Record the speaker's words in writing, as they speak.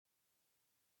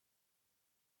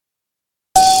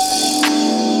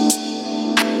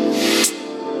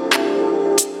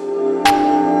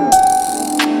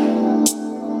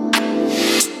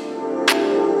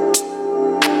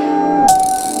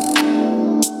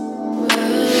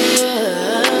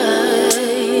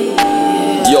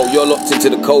You're locked into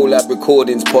the Collab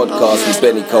Recordings podcast with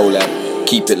Benny Collab.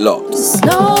 Keep it locked.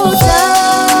 Slow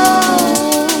down,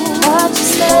 what you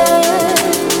said.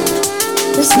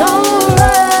 There's no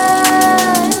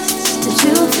rest. Did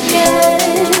you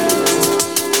forget?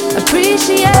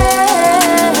 Appreciate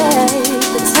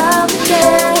the time we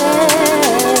get.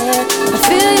 I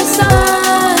feel your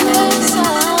sun,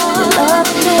 your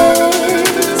love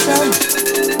is.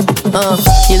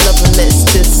 Your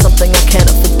loveliness is something I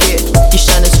cannot forget. You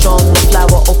shining strong, the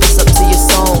flower opens up to your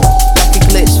song. Like a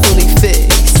glitch, fully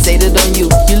fixated on you.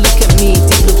 You look at me,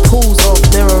 deep blue pools of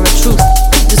mirror and truth.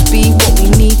 Could this be what we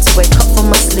need to wake up from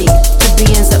my sleep? To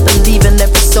beings that believe in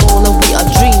every soul and we are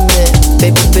dreaming.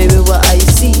 Baby, baby, what I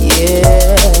see? Yeah.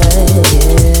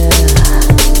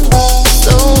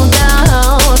 Slow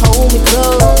down, hold me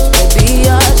close. Baby,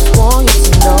 I just want you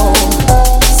to know.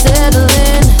 Settle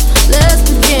in, let's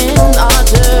begin our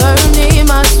journey,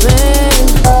 my friend.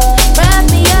 Wrap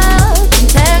me up,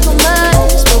 entangle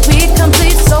much, but we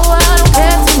complete, so I don't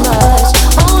care too much.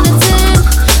 On it's in,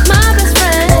 my best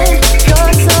friend, your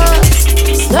source.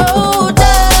 Slow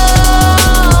down,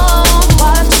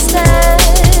 watch your step.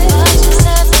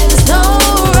 There's no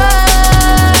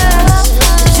rush.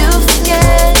 Did you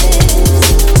forget?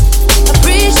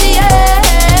 Appreciate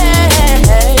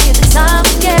the time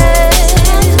we get.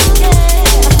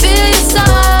 I feel your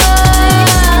sun,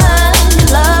 your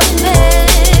love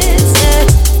is.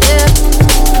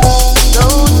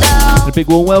 Slow down, A big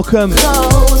warm welcome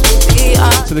close, baby,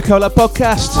 to the Collab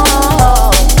Podcast,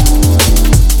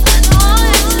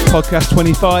 Podcast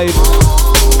 25,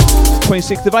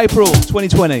 26th of April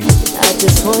 2020. I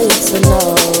just want you to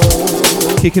know.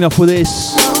 Kicking off with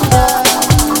this,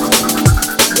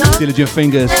 Diligent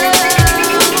Fingers,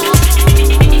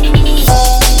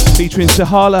 featuring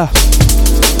Sahala,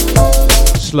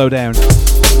 Slow Down.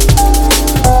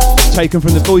 Taken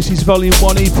from the Voices Volume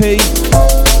 1 EP,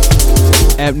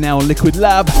 out now on Liquid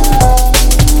Lab,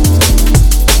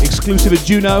 exclusive at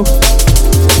Juno,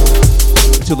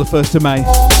 until the 1st of May,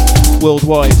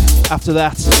 worldwide. After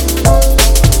that,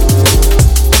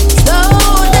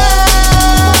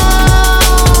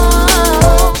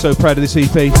 so proud of this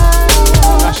EP.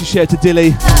 Actually shared to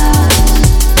Dilly.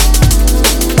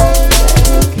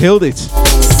 Killed it.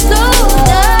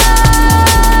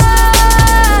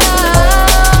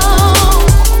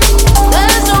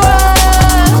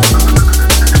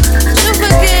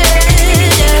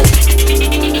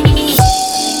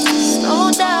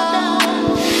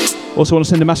 Also want to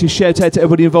send a massive shout out to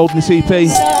everybody involved in this EP.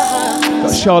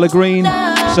 Got Charlotte Green,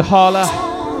 Sahala,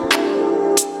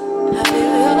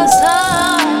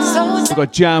 we've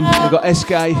got Jam, we've got SK,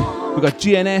 we've got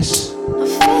GNS,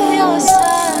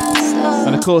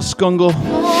 and of course Skungle.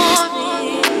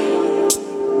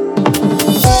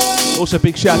 Also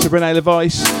big shout out to Renee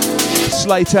Levice,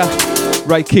 Slater,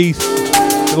 Ray Keith.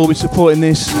 They've all been supporting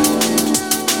this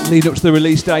leading up to the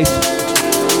release date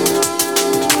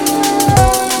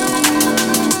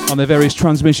on their various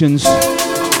transmissions.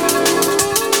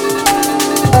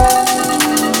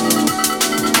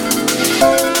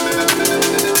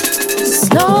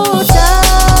 Slow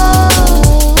down,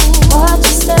 watch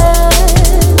your step.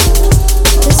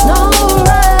 There's no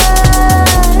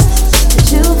rest. Did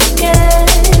you forget?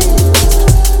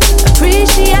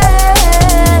 Appreciate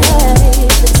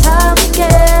the time we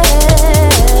get.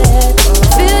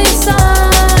 Feel your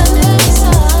sun,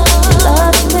 your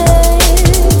love is.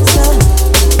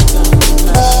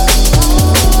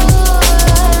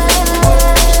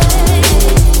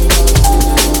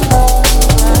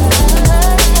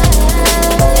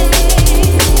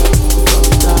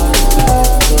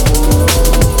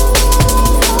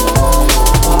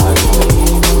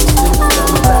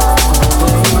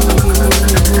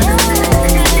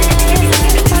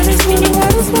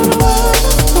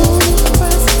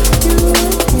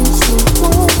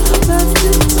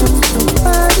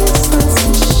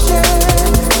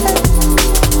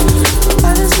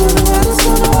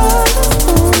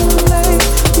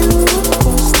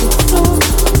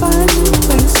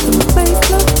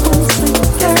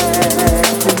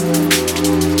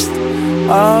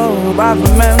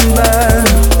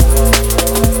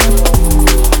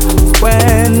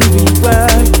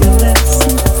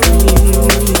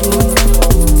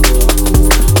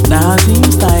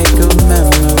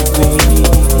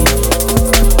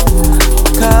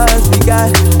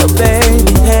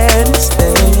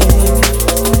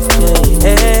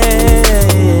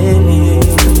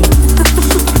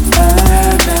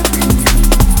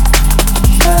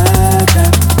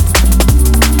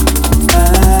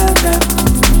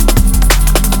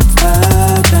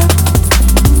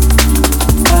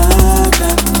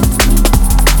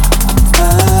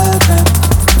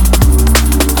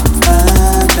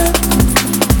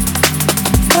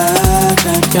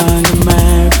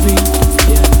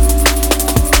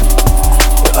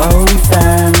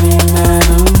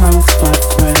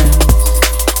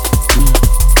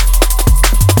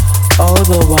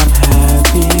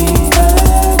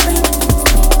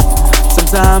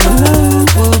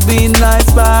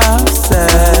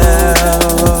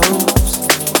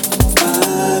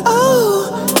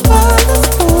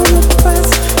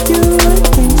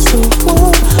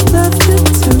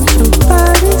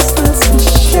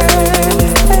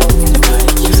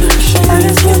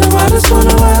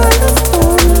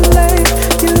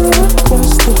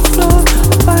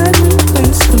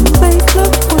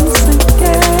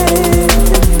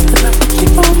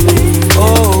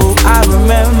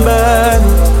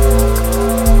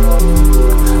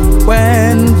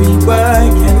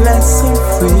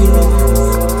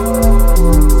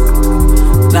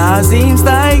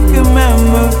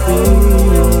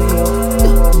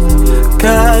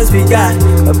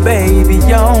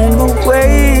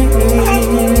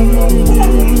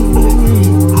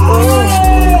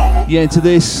 Yeah, into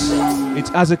this, it's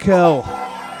Azakel,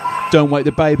 Don't Wake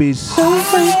the Babies.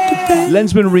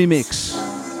 Lensman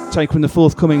remix, take from the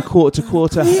forthcoming Quarter to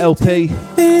Quarter LP,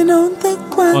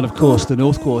 and of course the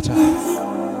North Quarter.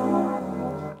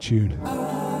 Tune.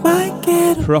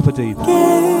 Proper deep.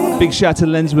 Big shout to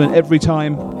Lensman every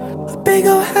time. A big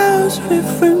old house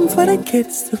with room for the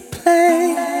kids to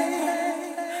play.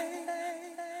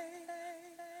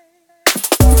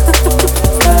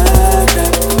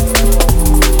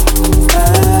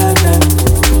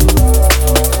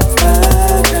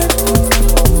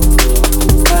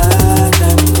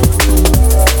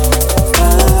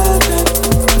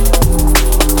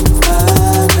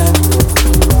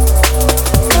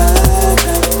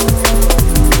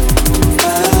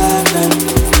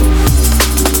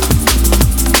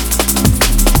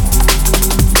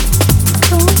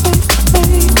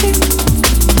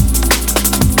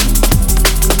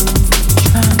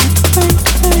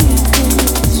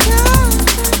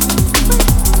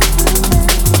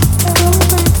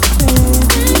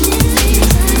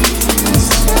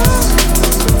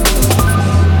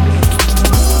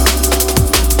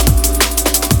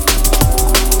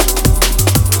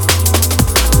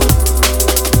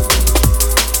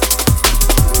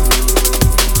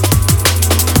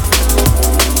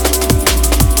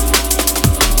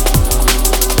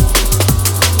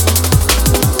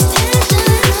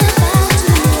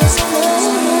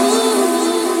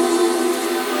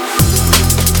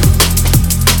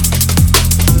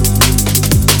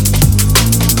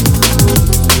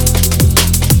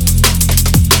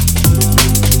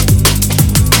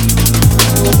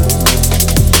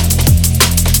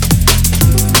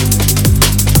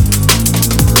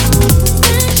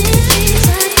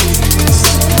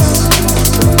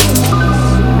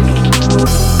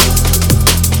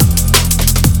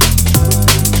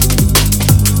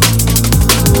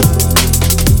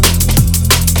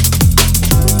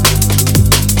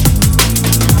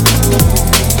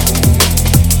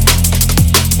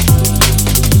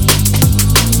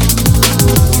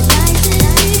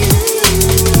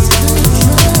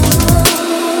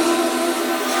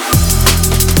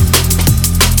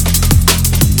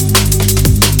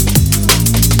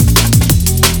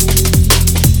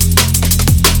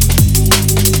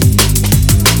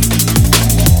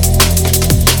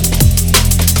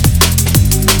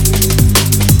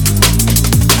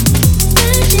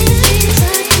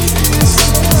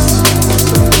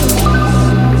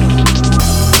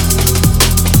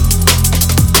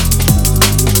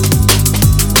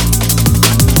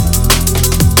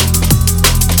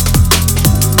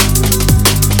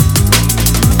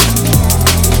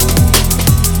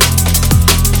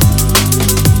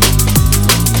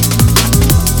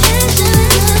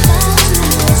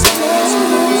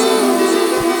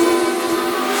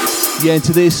 Yeah,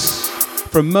 into this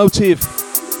from Motive,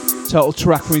 title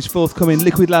track from his forthcoming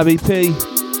Liquid Lab EP,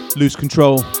 Lose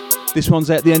Control. This one's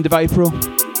out at the end of April.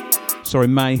 Sorry,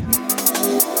 May.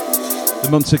 The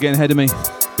months are getting ahead of me.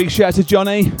 Big shout out to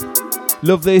Johnny.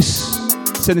 Love this.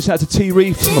 Send this out to T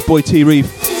Reef, my boy T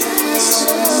Reef.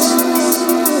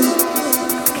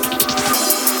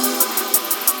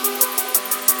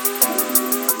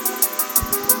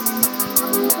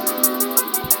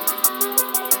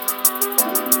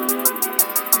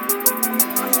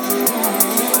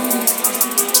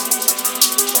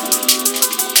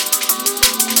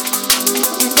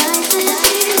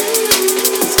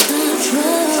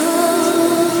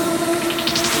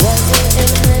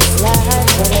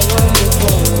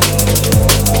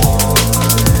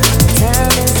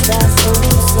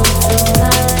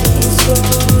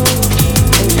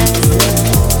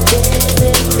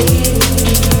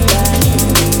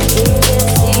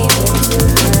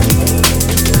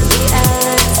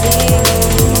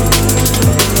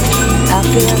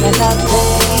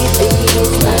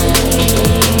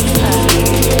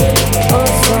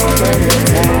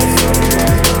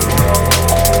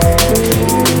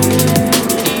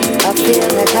 I feel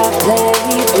like I play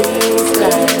these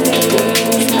lines.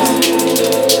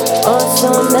 Oh,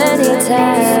 so many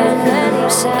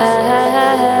times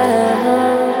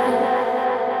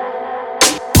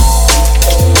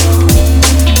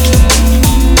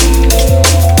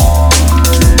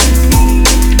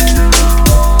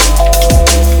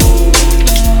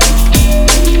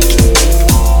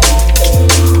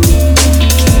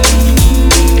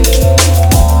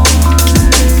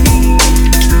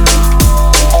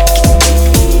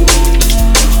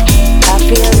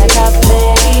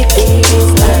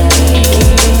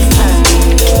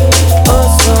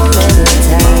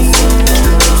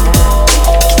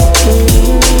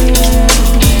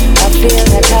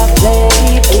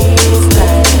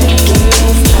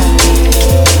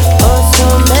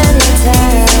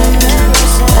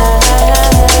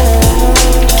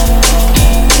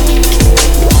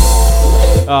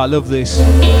I love this.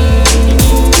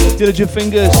 Diligent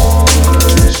Fingers,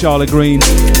 Charlotte Green.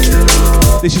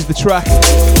 This is the track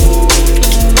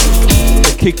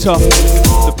that kicked off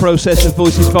the Process of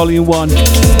Voices Volume 1.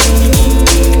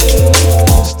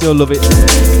 Still love it.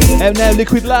 Out now,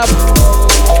 Liquid Lab.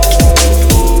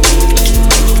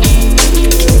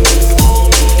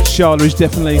 Charla is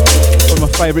definitely one of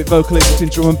my favourite vocalists in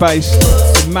drum and bass.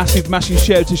 A massive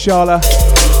shout to Charla.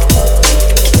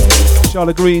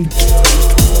 Charlotte Green.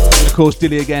 Of course,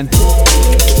 Dilly again.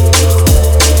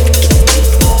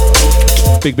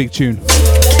 Big tune.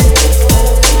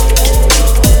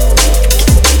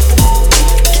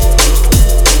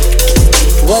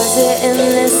 Was it in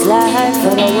this life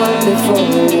or the one before?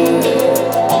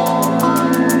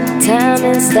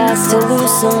 Timing starts to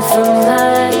loosen from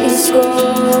my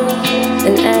score,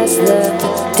 and as the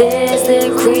days they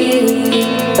creep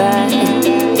by,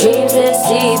 dreams that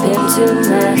seep into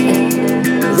my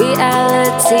reality.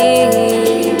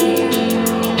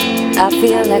 I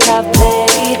feel like I've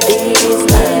played these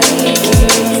lines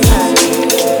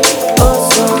oh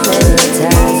so many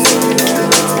times.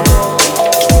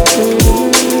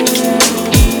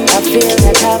 I feel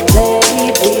like I've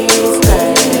played these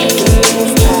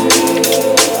lines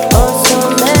oh so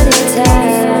many times.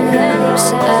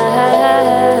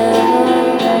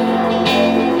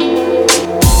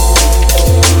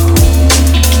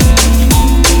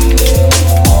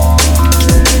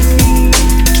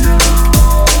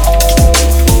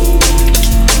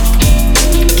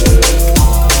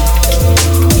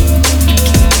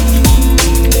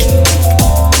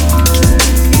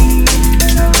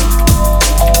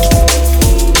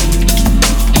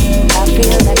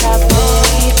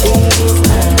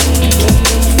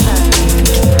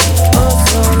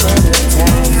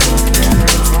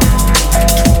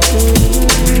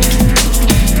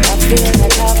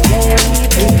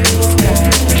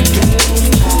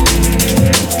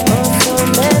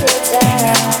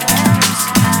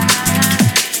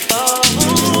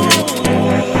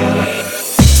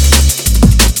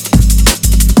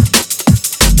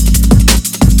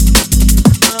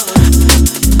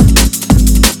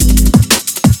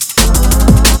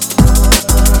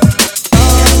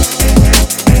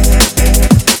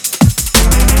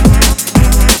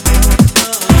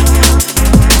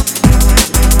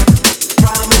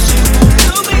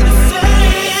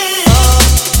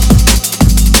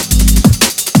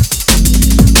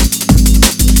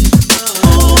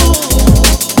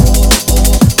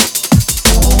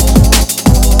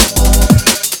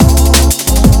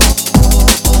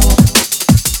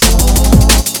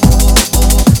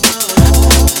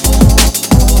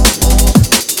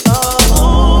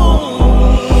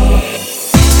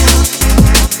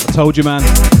 Told you, man.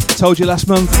 Told you last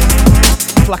month.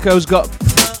 Flacco's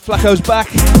back.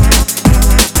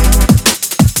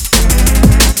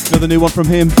 Another new one from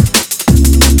him.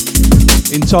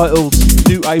 Entitled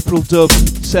New April Dub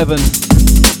 7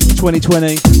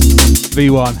 2020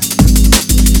 V1.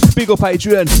 Big up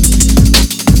Adrian.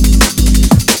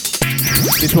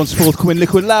 This one's forthcoming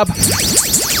Liquid Lab.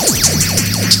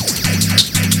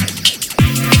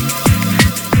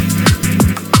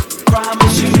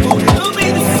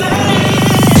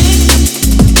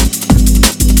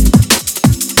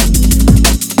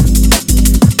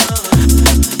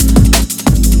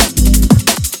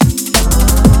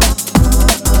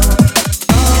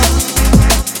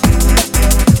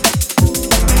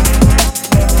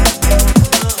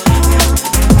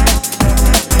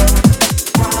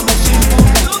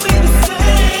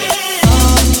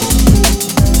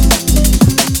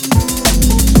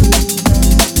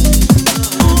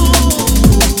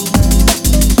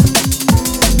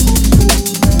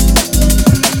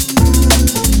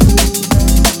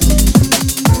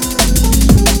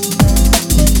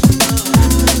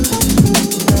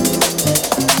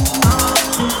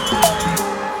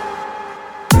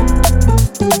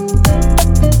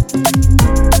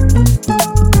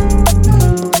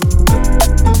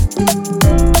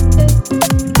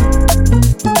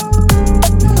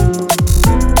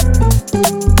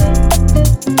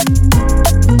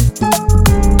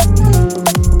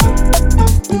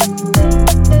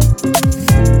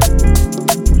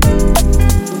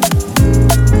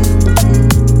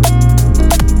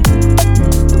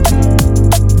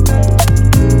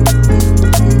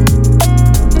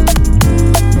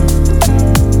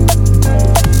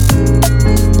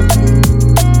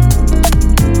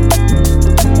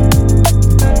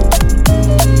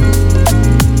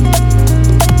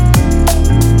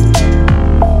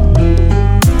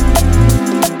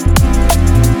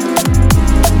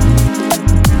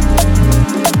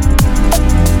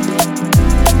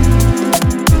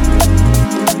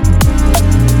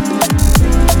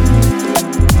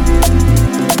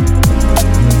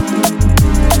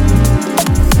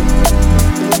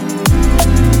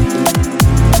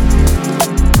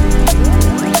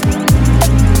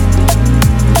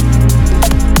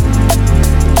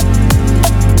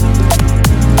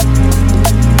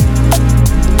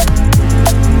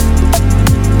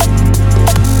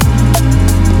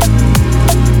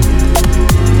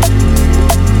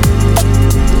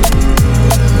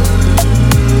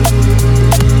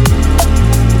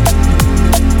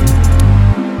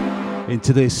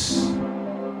 into this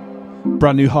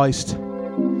brand new heist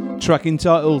track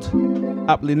entitled,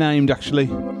 aptly named actually,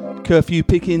 Curfew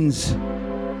Pickings,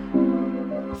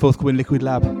 forthcoming Liquid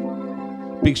Lab.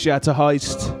 Big shout to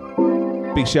Heist,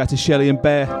 big shout to Shelley and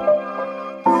Bear. Well,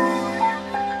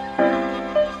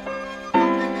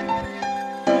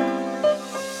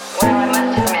 I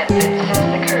must admit that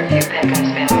since the curfew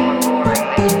picking's been more boring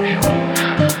than usual.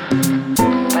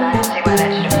 But I don't see why that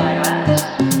should apply to us.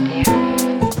 Do you?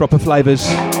 Proper flavours.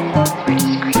 Very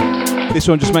discreet. This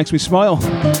one just makes me smile.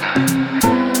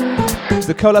 It's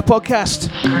the Cola Podcast.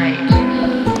 Great.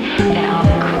 Now I'll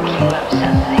cook you up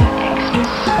something extra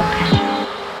special.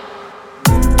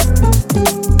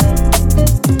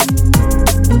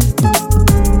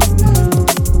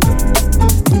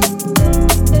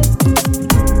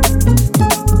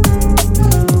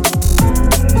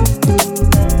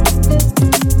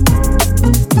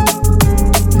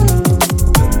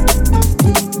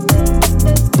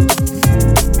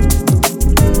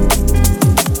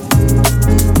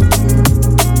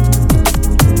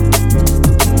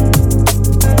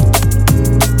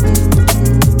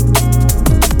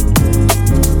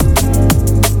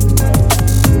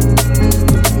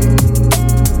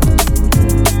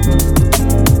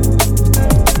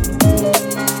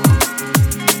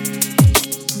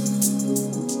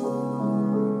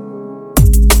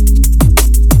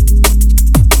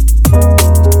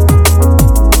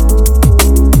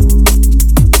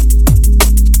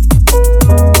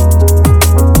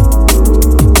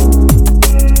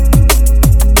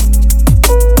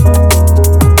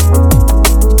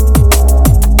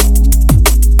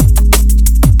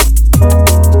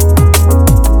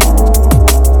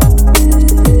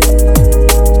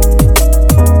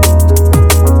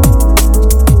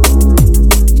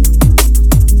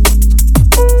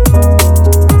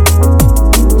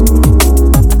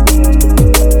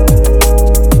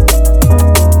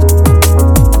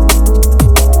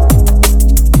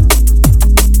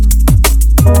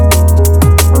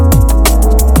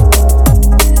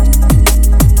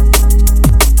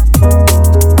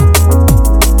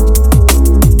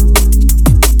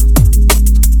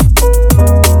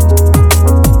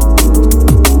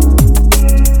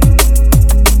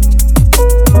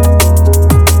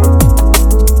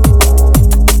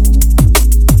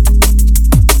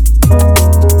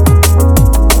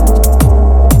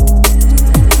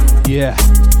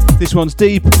 This one's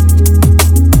deep.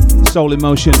 Soul in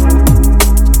Motion.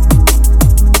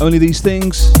 Only These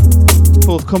Things.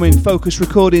 Forthcoming Focus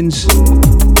Recordings.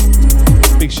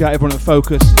 Big shout everyone at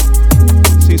Focus.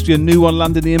 Seems to be a new one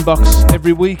landing in the inbox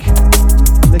every week.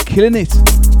 They're killing it.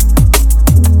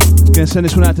 Gonna send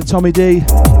this one out to Tommy D.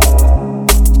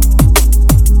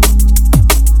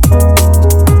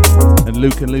 And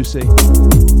Luke and Lucy.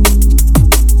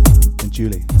 And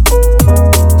Julie.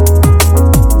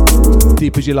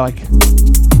 Deep as you like.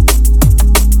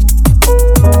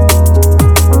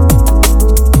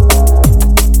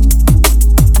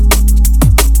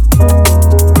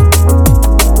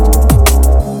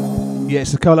 Yeah,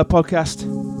 it's the Cola Podcast.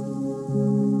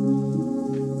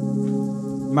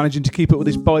 Managing to keep up with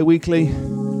this bi-weekly.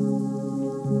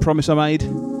 Promise I made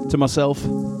to myself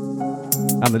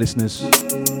and the listeners.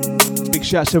 Big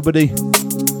shout to everybody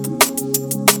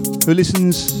who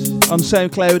listens on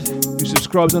SoundCloud, who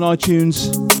subscribes on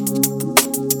iTunes.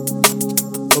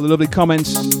 All the lovely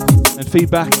comments and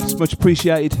feedback, it's much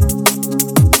appreciated.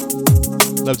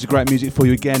 Loads of great music for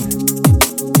you again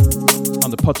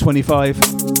on the Pod 25.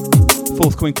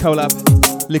 Forthcoming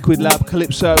collab, Liquid Lab,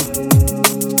 Calypso,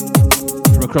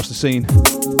 from across the scene.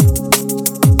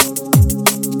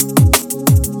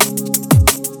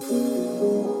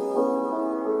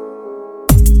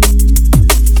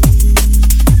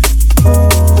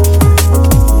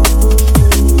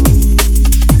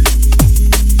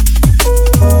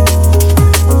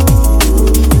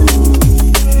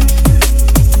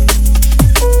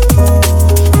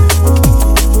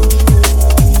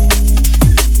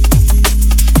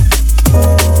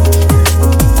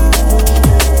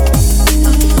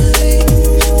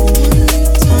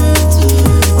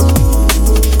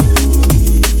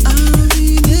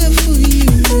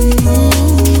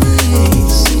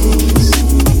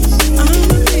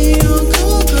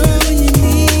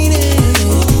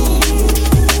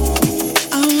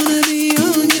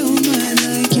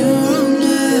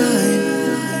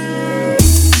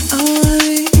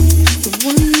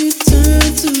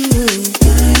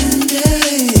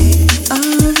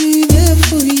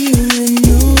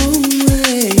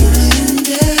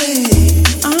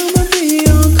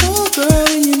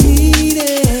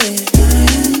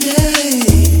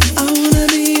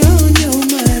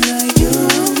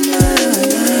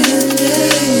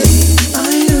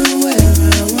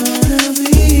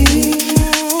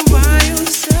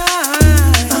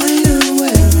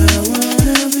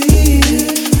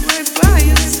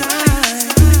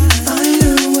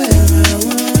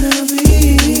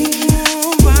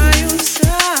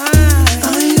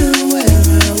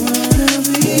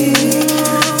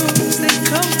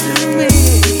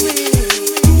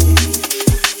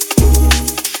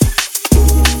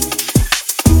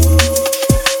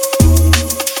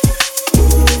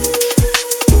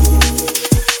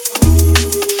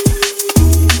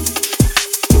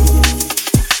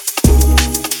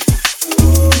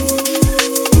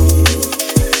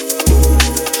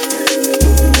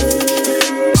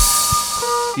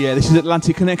 Yeah, this is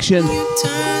Atlantic Connection,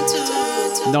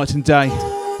 Night and Day,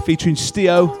 featuring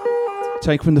Stio,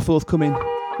 taken from the forthcoming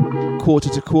Quarter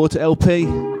to Quarter LP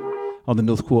on the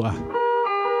North Quarter.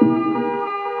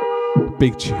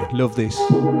 Big tune, love this.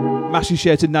 Massive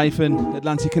shout to Nathan,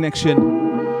 Atlantic Connection.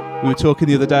 We were talking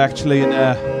the other day actually,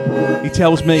 and he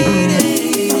tells me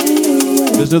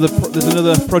there's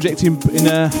another project in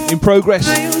progress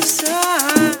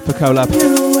for collab.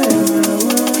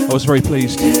 I was very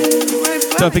pleased.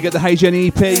 Don't forget the Hey Jenny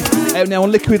EP, out now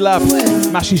on Liquid Lab.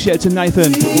 Massive shout to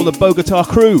Nathan, all the Bogota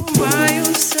crew.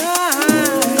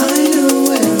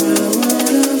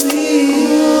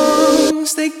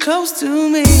 Stay close to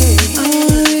me. I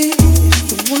wanna be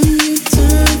the one you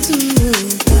turn to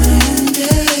night and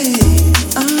day.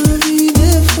 I'll be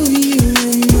there for you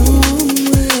in no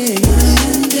way. Night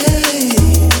and day.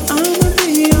 I'ma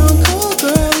be your cold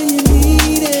girl when you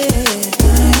need it.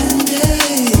 Night and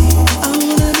day. I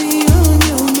wanna be on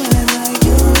your mind like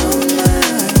you're mine.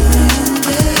 Night and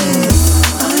day.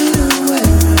 I know where I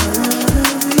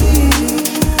wanna be.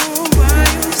 By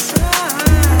your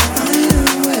side. I know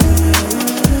where I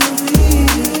wanna be.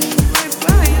 Right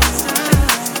by your side.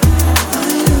 I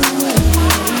know where I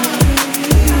wanna be.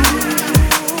 By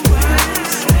your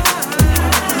side.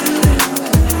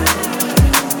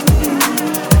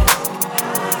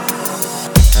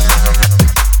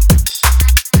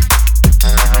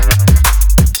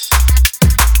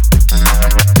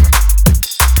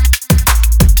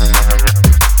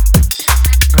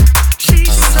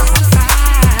 She's so fine.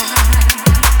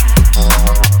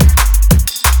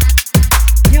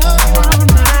 You're all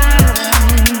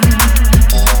mine.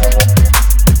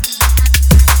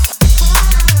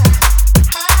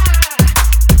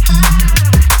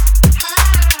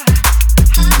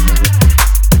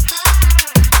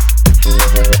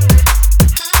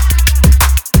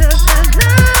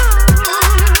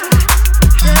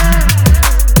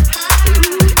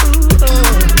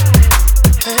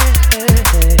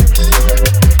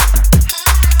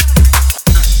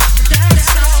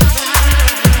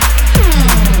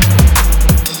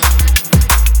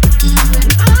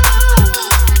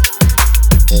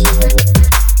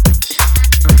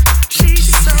 She's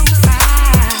so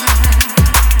fine.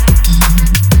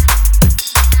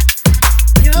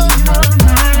 You're all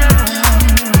mine.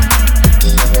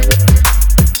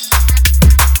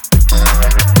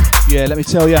 Yeah, let me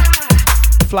tell ya,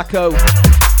 Flacco,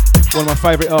 one of my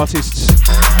favourite artists,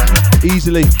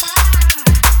 easily.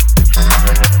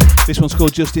 This one's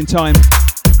called Just in Time.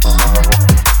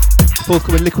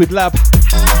 Forthcoming Liquid Lab.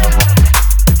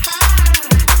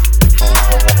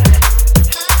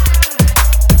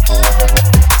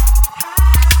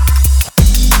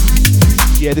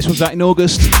 Yeah, this one's out in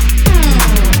August.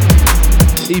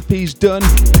 EP's done,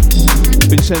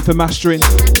 been sent for mastering.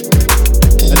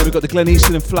 And then we've got the Glenn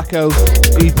Easton and Flacco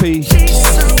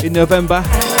EP in November.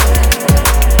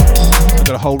 I've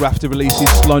got a whole raft of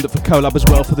releases lined up for collab as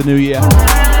well for the new year.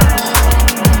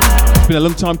 It's been a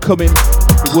long time coming.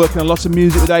 Been working on lots of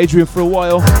music with Adrian for a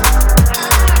while.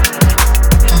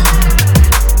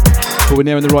 But we're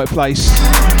now in the right place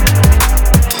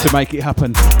to make it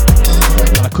happen.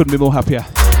 And I couldn't be more happier.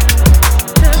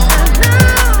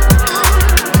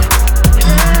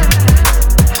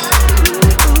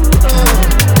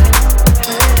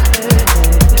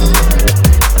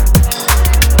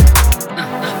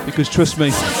 Because trust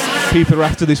me, people are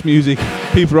after this music,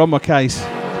 people are on my case,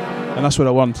 and that's what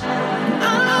I want.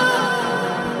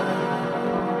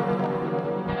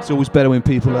 It's always better when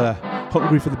people are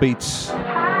hungry for the beats.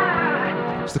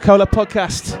 It's the Collab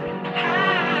Podcast,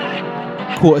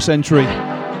 quarter century,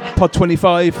 pod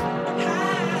 25.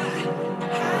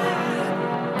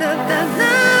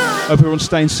 Hope everyone's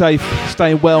staying safe,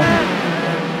 staying well,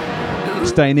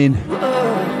 staying in.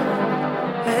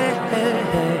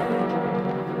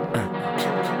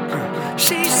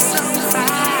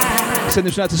 Send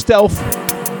this one out to Stealth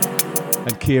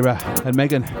and Kira and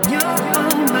Megan.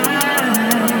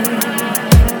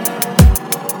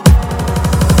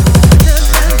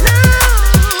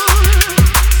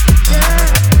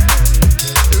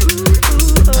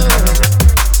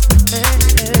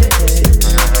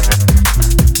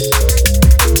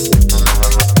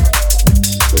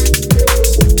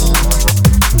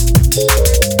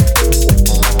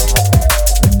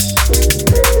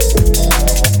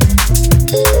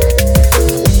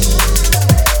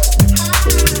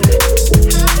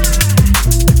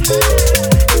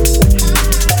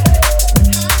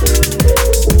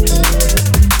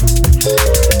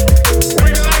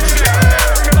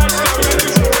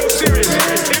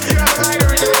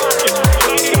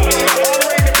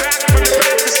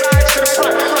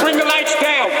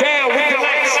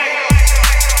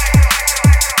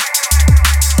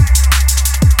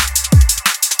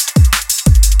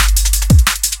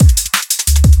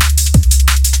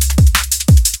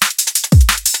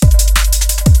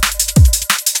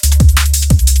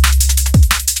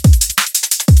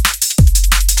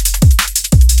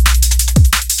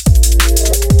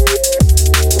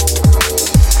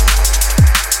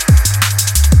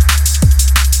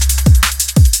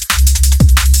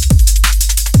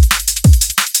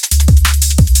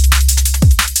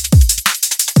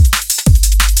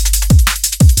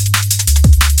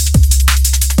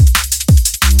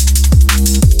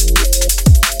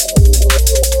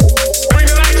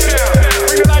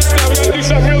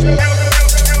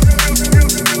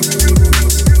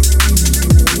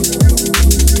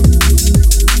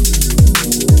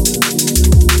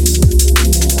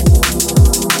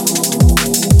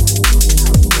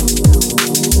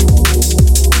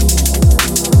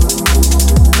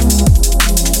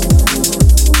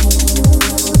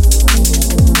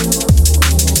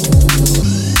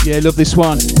 Yeah, love this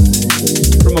one.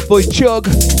 From my boy Chug.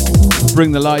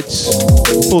 Bring the Lights.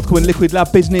 Forthcoming Liquid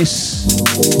Lab Business.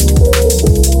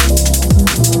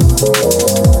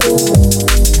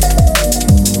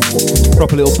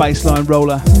 Proper little bassline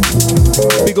roller.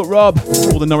 Big up Rob,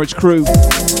 all the Norwich crew.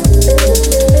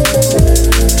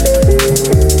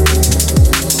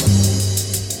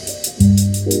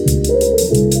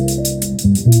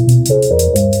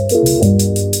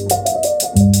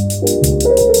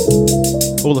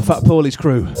 All the Fat Paulies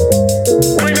crew.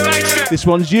 This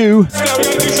one's you. Now we're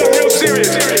gonna do something real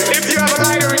serious. If you have a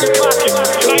lighter in your pocket,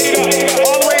 light it up.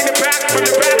 All the way in the back, from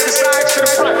the back to the sides to the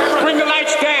front. Bring the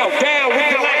lights down, with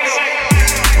the lights.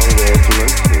 On the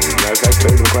instruments, matter of fact,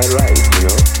 played them quite right, you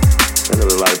know. I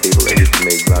know a lot of people that used to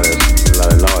make a lot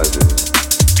of noises.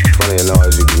 Funnier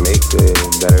noise you can make, the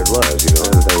better it was, you know,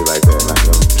 and things like that. Like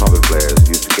trumpet players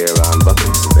used to carry around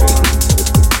buckets and things.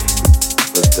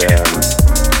 But it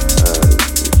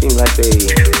seemed like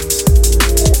they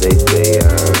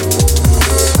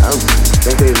I don't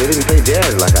think they didn't play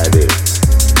jazz like I did,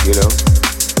 you know.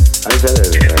 I just had a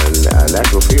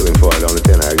natural feeling for it on the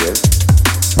tenor, I guess.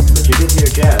 But you did hear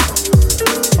jazz on your...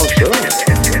 Oh, sure.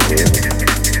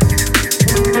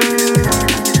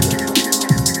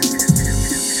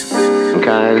 Some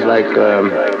kinds like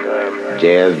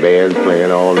jazz bands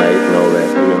playing all night and all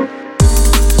that, you know.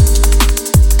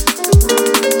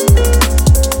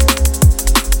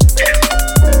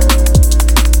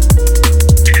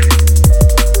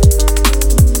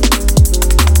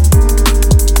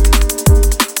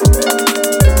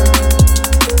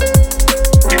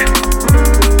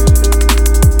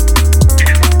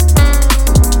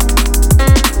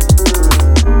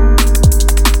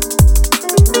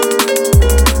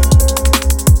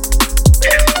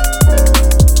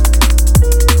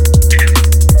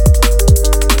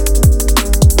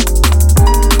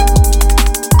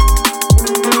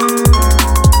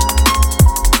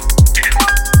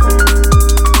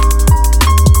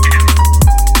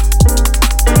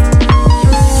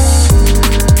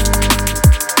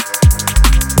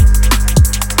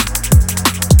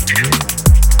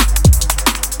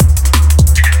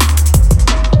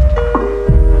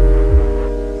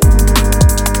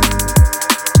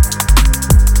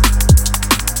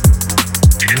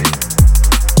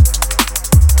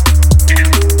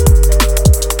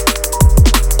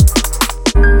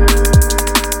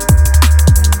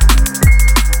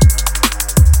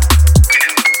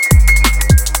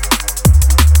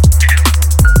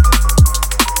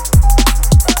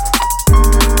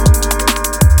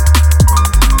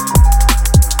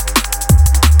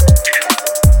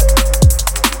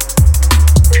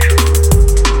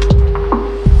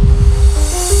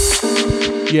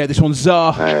 Yeah, this one's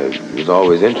Czar. I was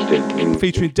always interested in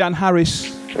featuring Dan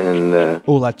Harris. And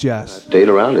all that jazz. Stayed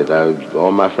around it.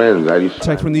 All my friends, I used to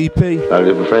take from the EP. A lot of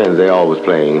different friends, they all was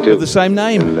playing too. With the same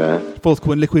name.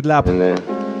 Forthcoming Liquid Lab.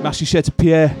 Merci cher to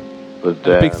Pierre. But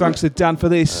big thanks to Dan for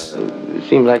this. It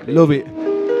seemed like love it.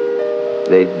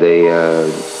 They I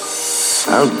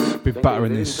don't bit better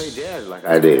in this. Play jazz like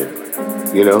I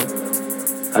did, you know.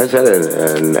 I just had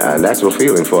a natural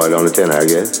feeling for it on the tenor, I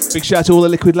guess. Big shout out to all the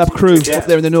Liquid Lab crew up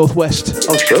there in the northwest.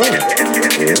 Oh, sure. Yeah.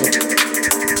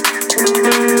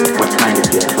 What kind of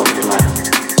jazz? What was it like?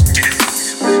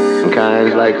 Some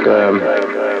kinds like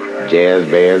jazz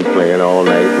bands playing all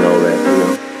night and all that, you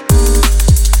know.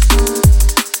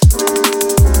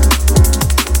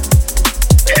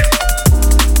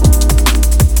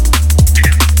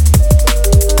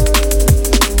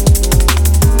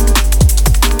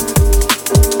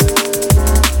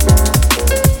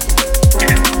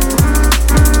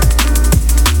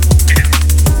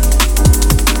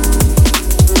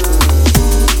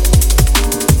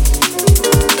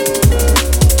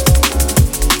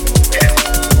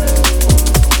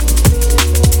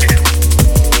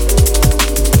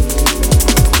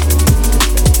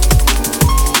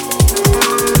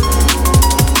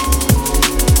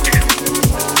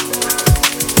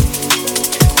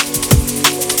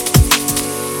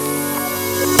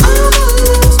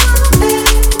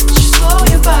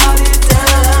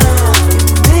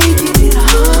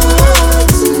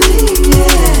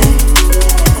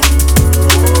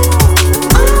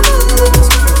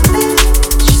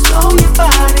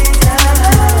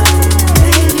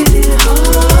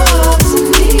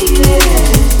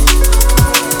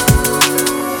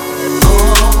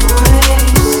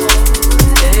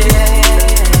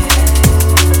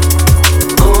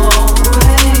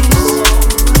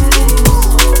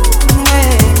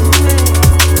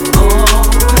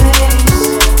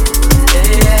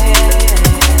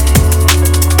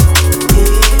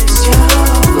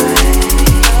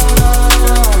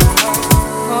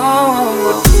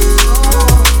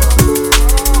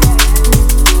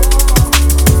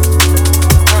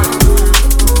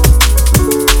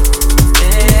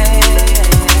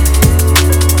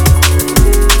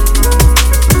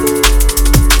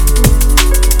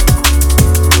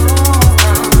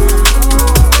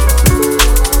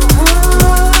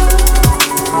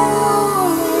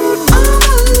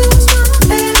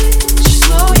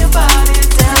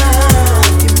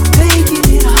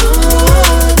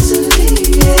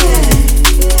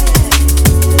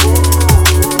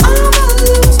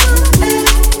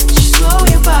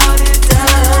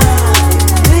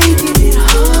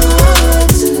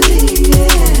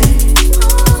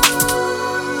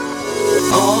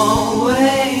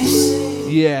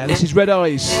 is Red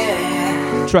Eyes.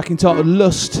 Track entitled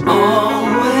Lust.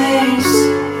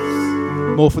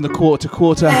 More from the Quarter to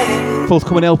Quarter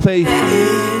forthcoming LP.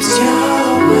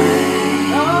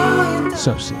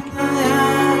 So sick.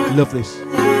 Love this.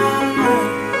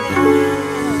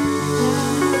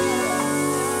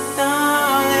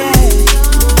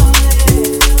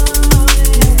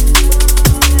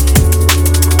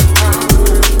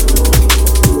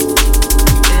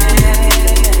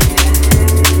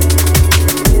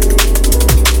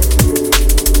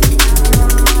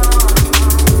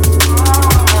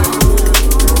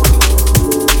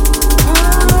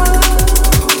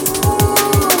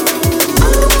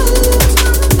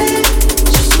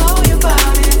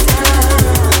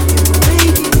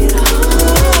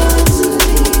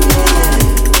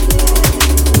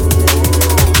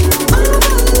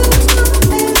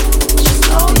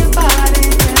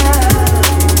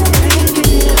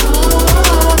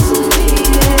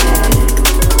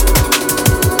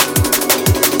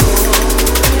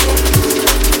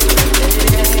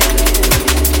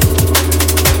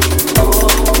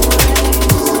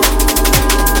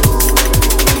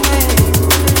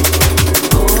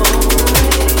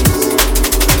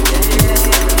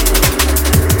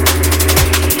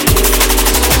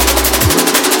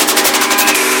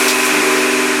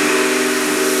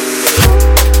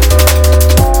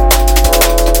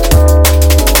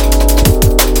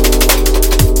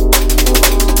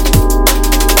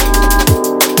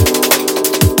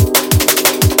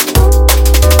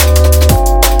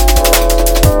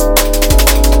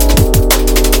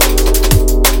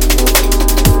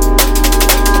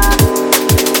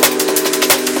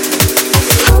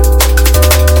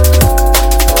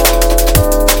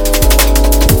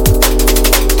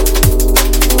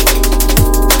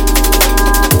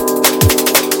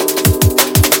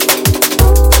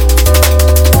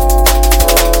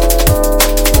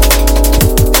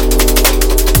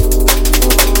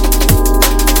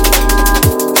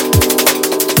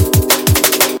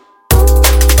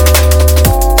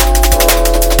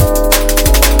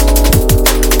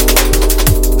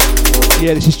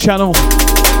 Yeah, this is Channel. Track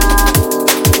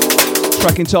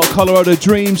entitled Colorado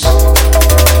Dreams.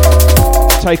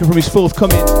 Taken from his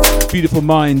forthcoming Beautiful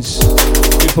Minds,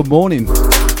 Beautiful Morning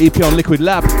EP on Liquid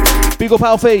Lab. Big up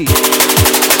Alfie.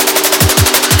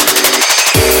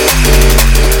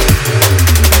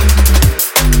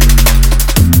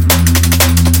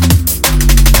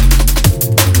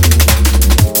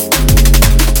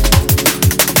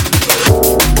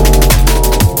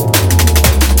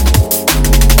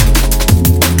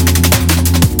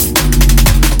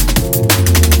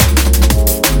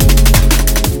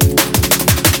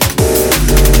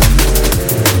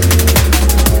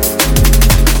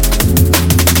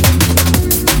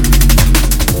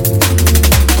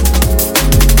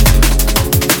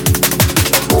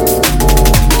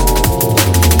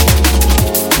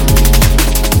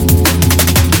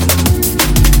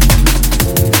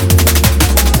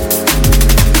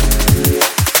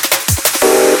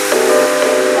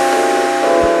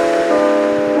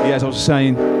 As I was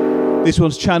saying, this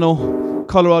one's Channel,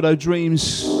 Colorado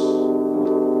Dreams,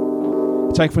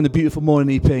 taken from the Beautiful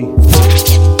Morning EP.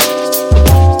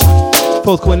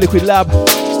 Forthcoming Liquid Lab.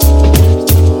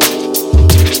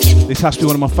 This has to be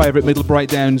one of my favourite middle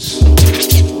breakdowns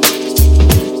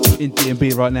in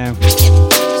D&B right now.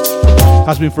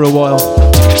 Has been for a while.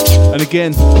 And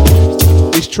again,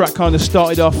 this track kind of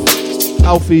started off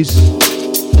Alfie's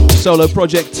solo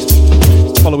project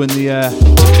following the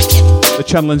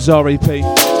Channel and Zara EP, and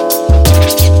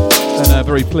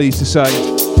very pleased to say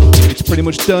it's pretty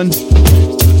much done. It's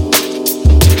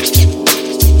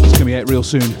going to be out real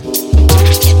soon.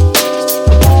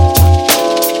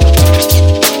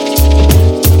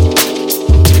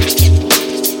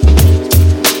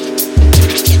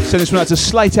 Send this one out to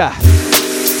Slater.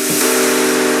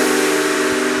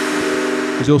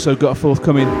 He's also got a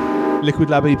forthcoming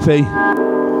Liquid Lab EP.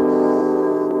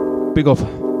 Big up.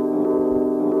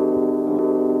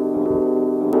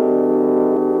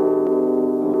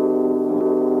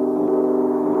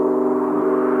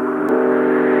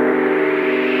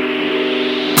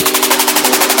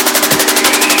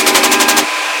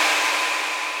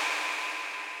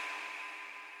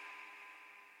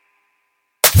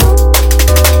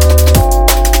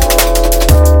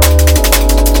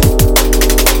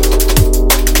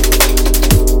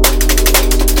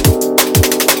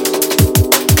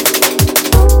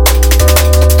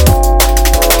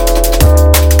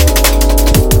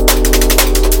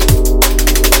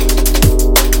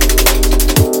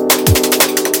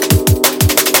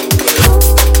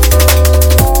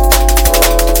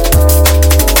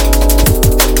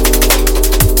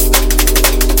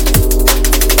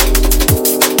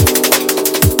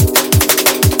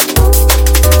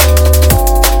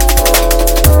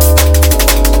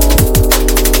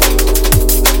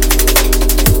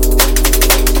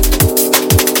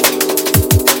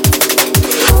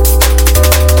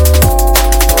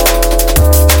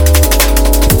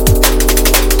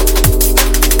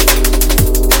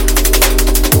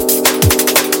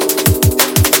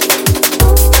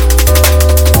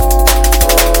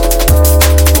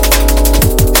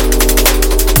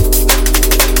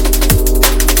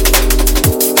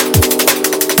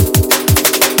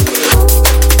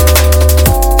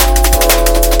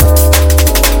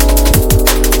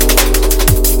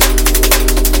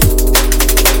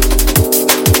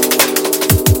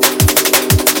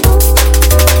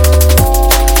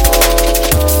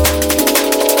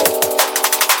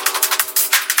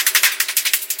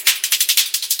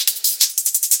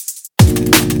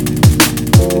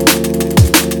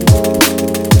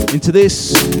 into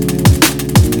this.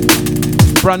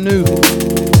 Brand new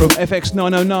from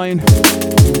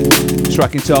FX909.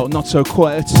 Track entitled Not So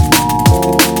Quiet.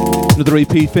 Another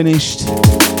EP finished.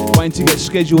 Waiting to get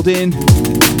scheduled in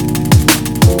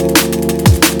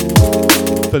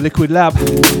for Liquid Lab.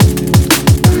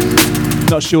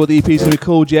 Not sure what the EP is going to be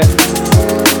called yet.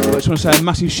 But I just want to say a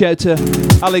massive shout to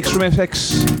Alex from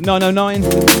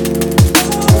FX909.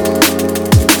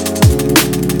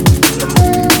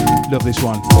 Love this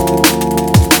one.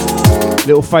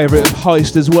 Little favourite of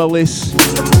Heist as well, this.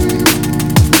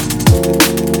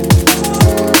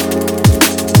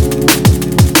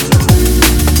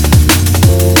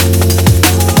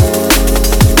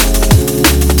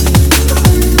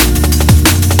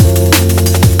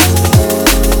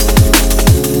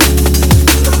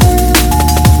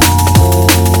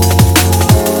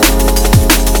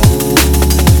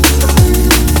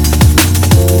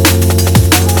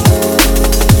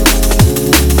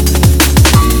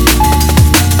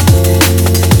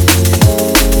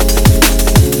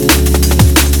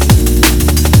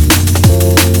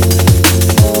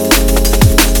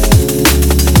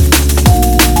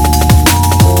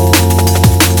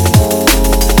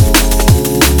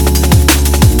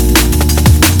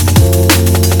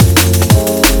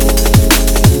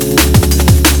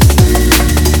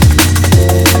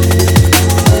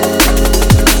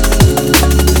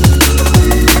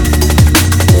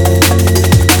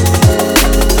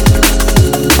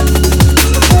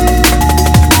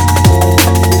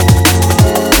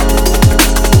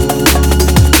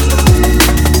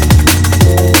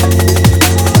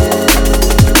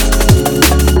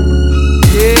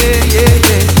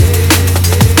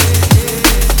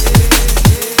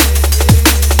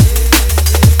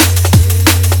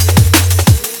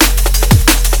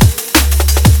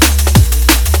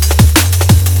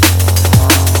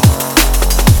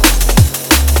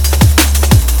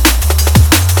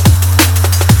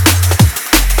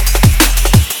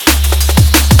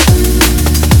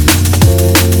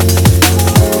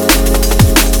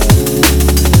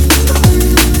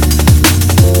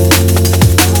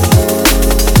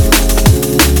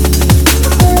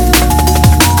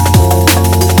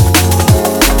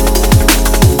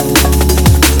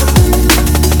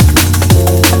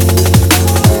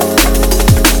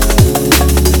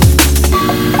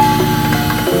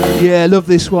 Yeah, love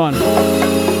this one.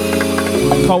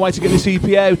 Can't wait to get this EP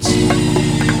out.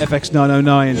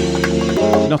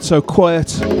 FX909. Not So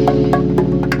Quiet.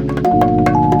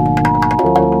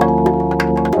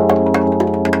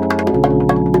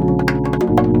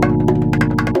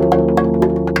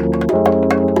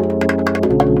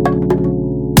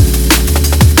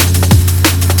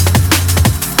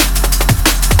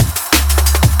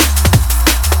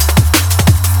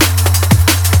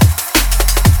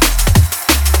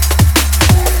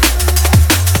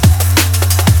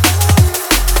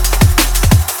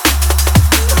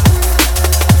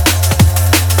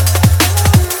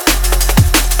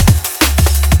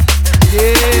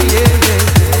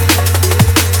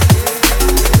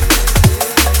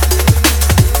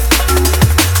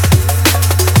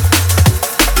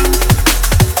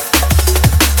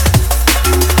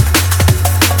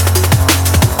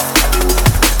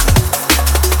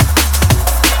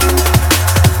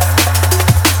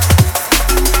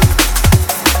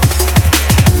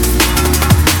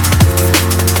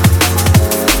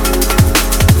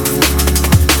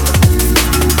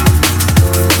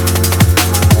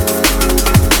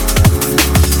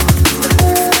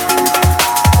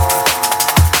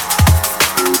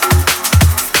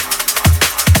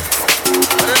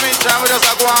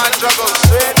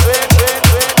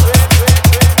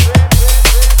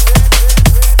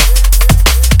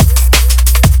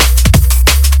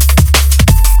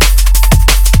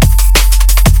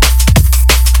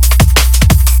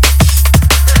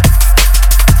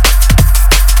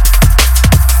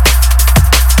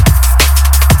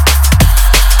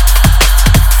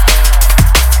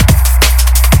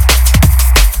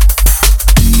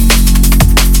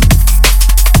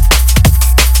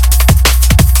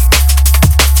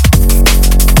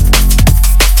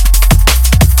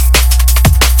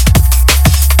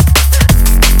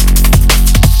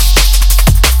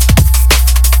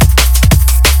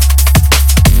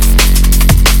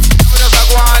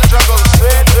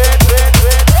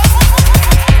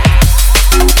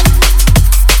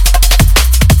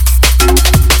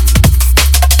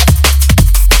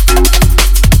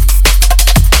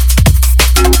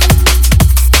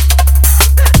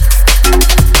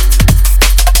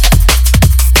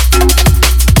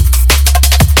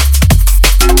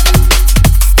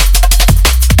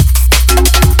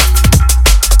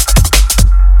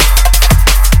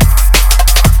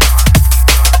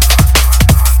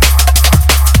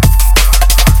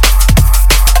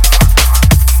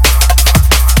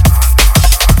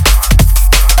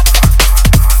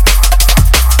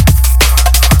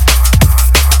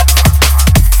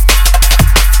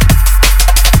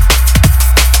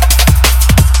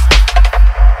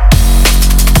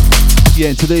 get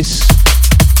into this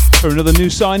for another new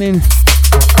signing.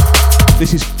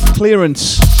 This is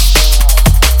Clearance,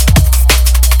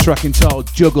 track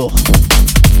entitled Juggle.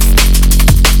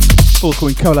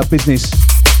 Forthcoming collab business.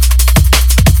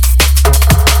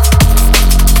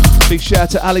 Big shout out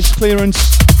to Alex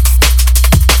Clearance.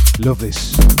 Love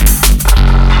this.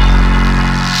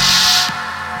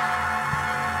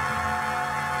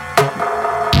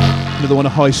 Another one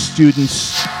of High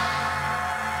students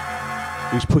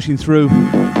who's pushing through,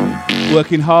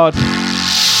 working hard,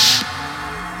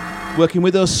 working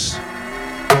with us.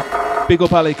 Big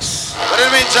up Alex. But in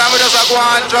the meantime, we just go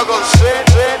on juggle.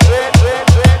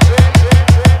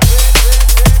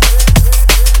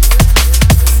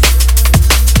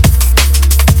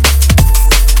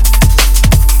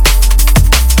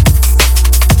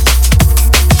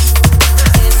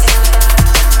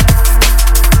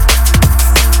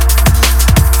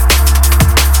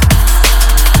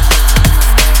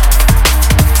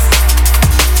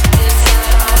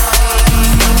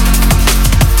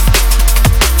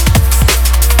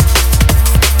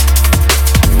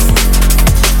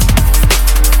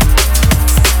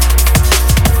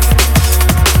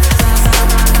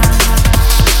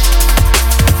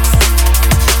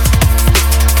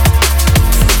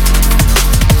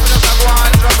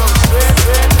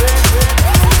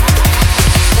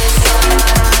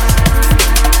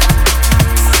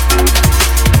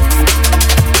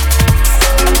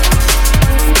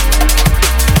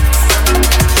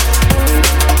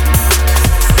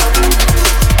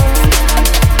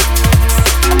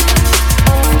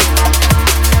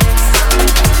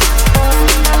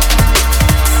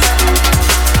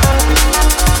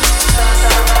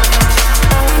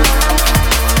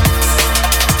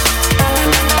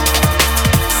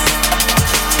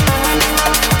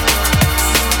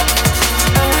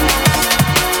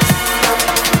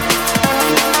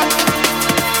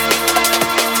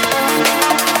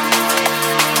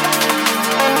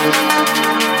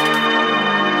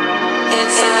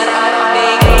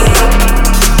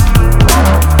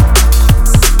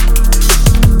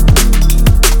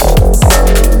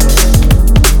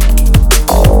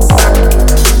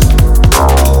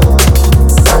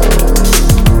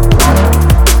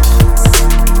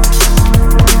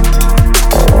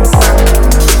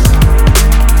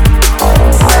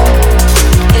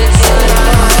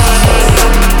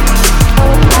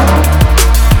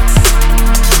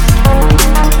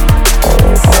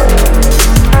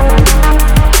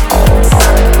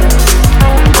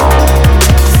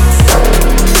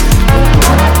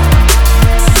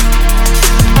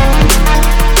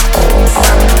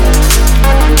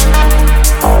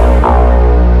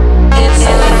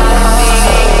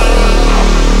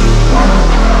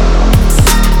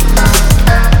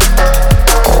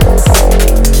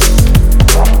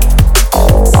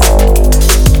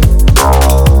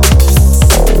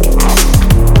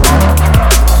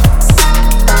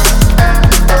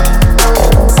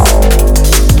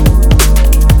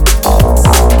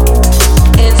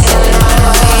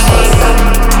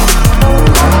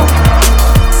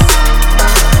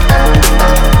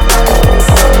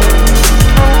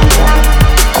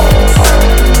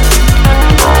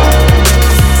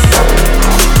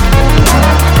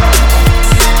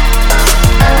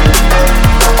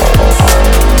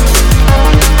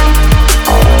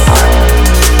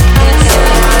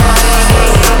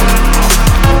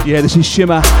 Yeah, this is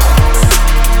Shimmer.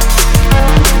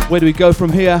 Where do we go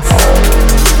from here?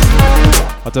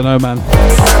 I don't know, man.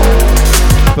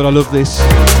 But I love this.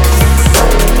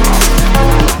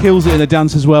 Kills it in the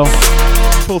dance as well.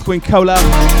 Forthcoming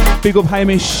collab. Big up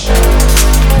Hamish.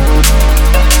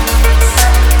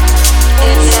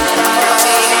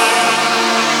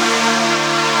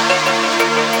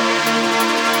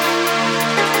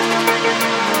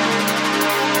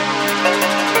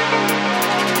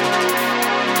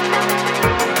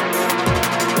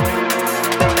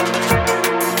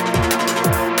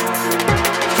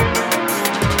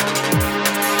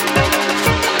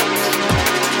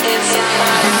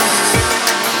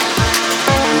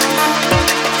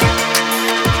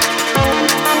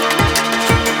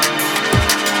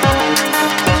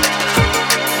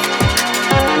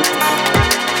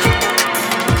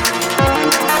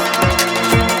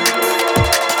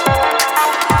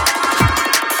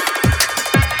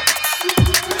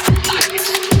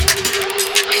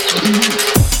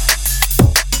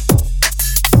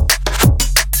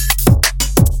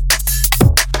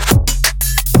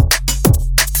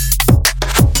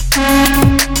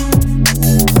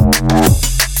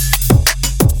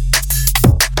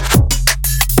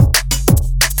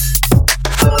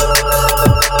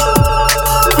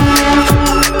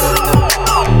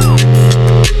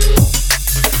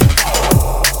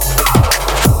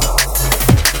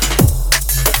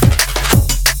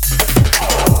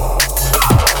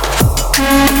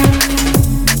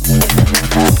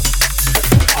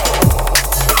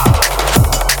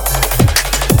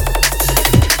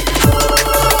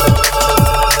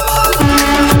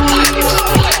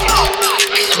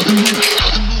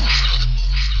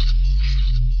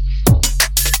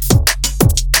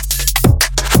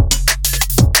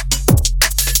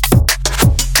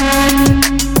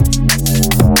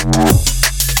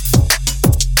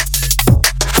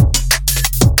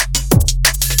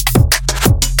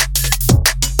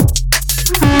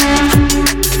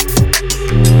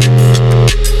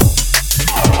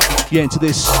 Yeah, into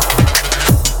this.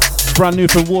 Brand new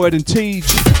from Warhead and Tej.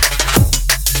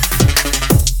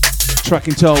 Track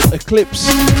entitled Eclipse.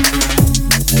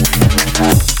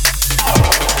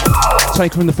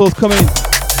 Taken from the forthcoming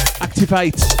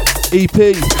Activate EP.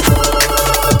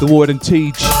 The Warhead and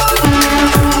Tej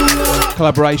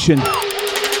collaboration.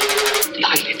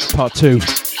 Part 2.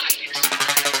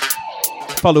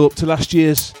 Follow up to last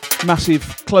year's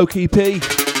massive Cloak EP.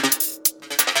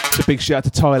 It's a big shout out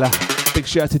to Tyler. Big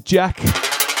shout out to Jack.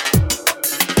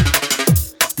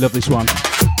 Love this one.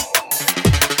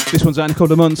 This one's out in a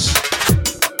couple of months.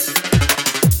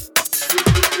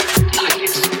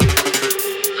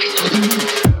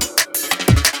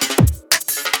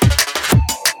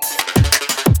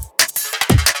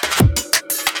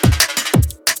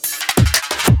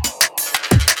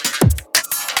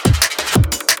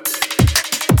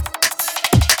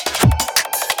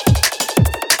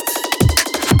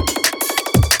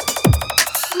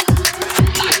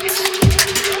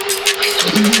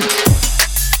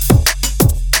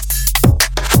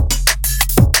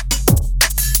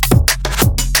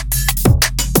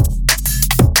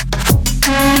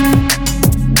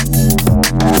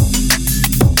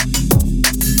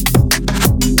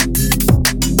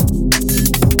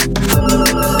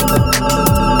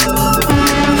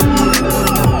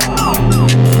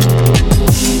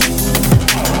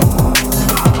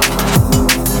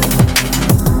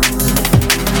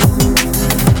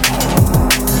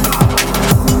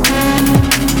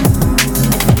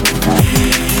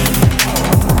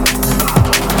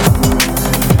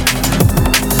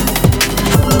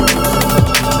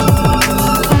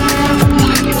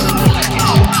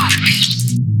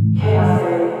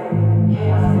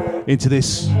 Into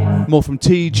this, more from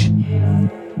Tej.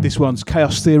 This one's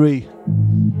Chaos Theory,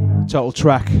 title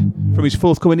track from his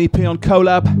forthcoming EP on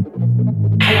Collab.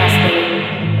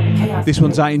 This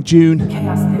one's out in June.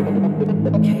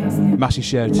 Massive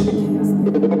shout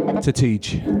to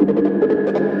Tej.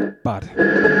 Bad.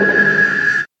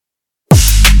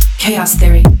 Chaos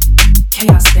Theory,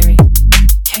 Chaos Theory,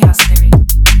 Chaos Theory,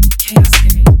 Chaos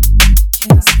Theory,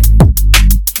 Chaos Theory.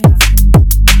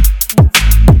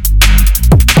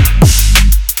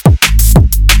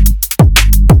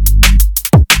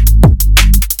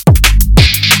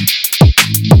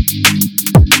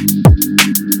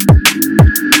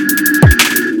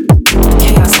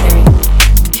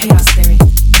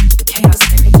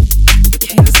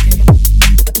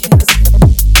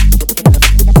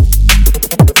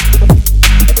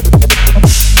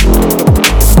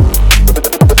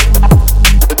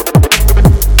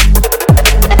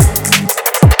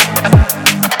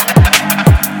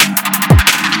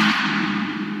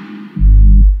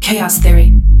 Chaos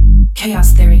Theory,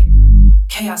 Chaos Theory,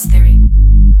 Chaos Theory,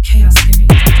 Chaos Theory,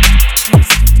 Chaos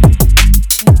Theory.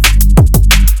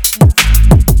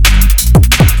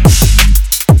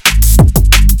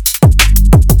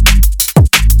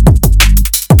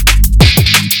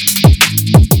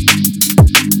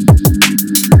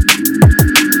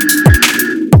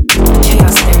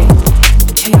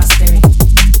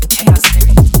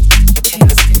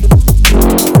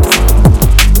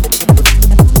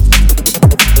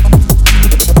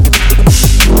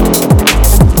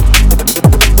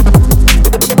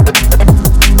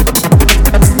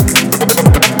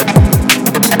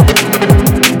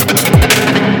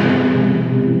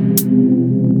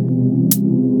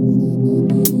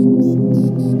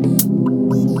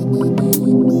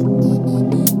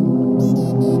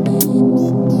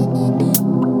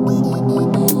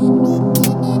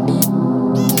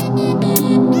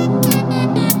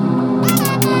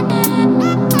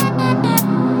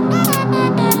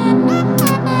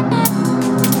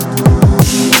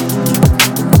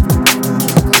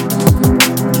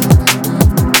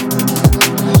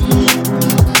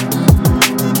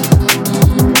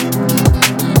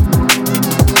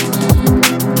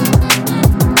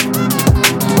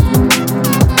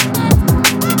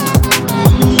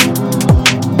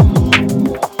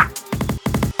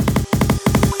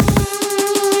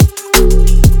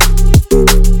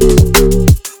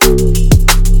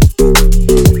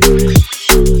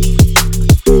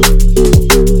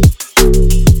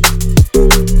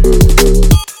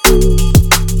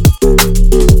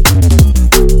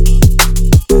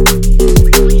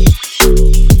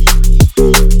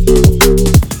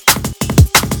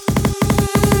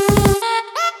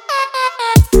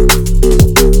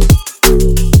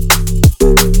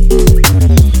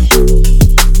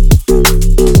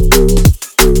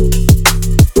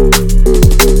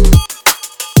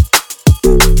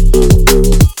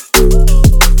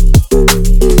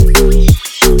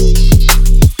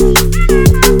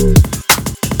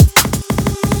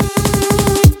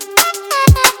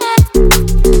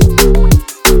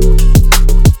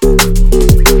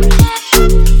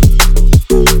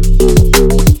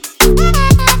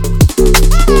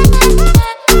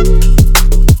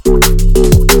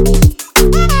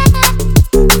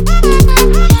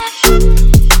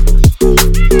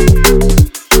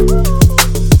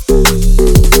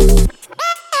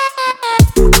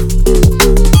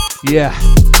 Yeah.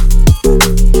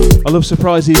 I love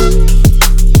surprises,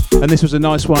 and this was a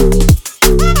nice one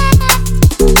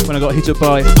when I got hit up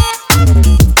by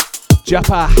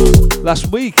Japa last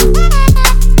week.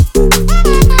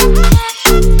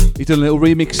 He done a little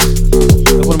remix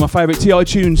of one of my favourite TI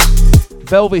tunes,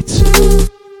 Velvet,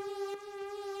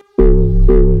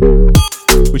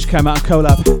 which came out in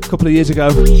Collab a couple of years ago.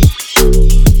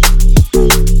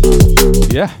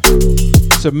 Yeah,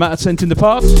 so Matt had sent in the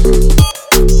part.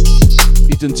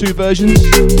 He's done 2 versions,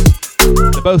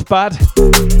 they're both bad.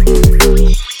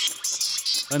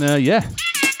 And yeah,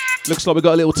 looks like we've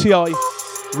got a little TI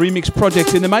remix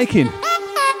project in the making.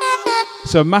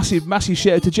 So massive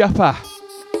shout out to Japa.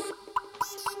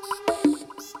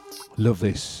 Love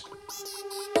this.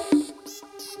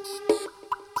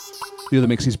 The other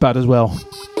mix is bad as well.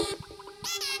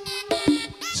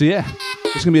 So yeah,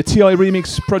 it's going to be a TI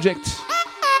remix project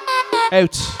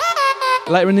out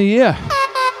later in the year.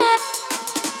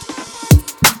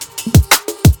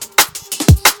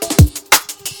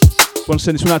 Want to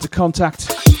send this one out to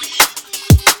Contact.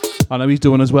 I know he's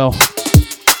doing as well.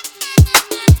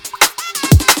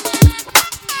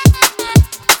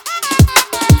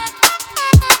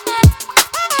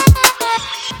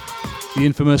 The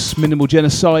infamous Minimal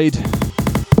Genocide.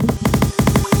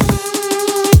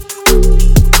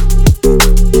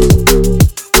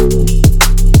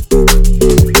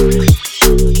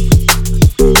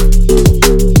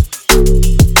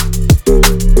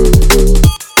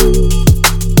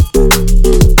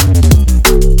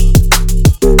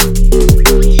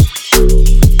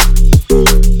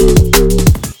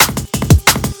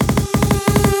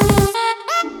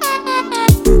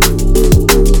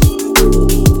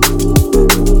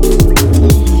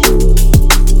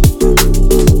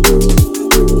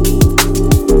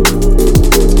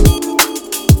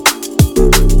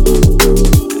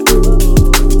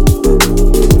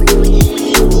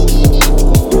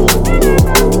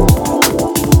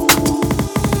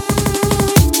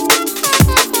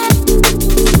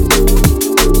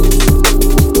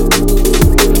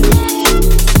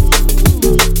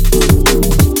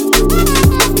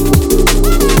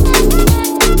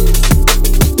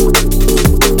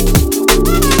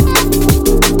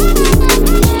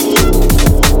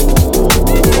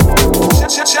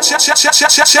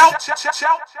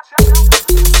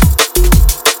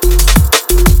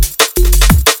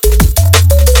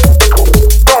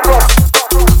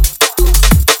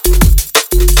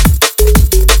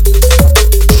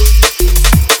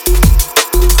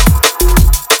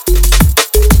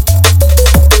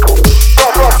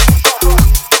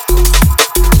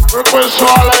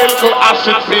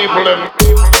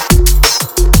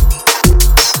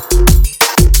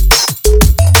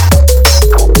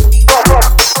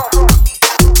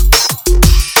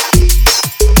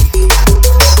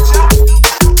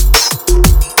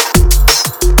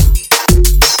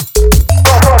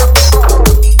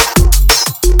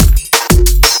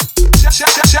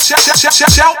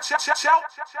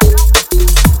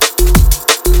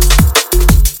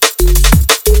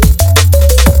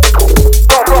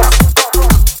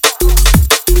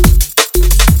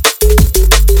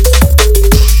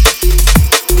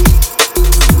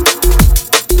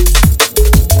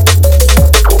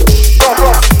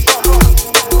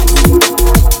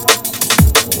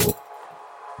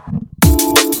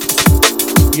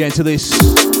 Get into this,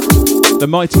 the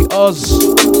mighty Oz,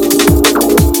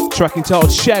 track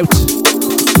entitled Shout,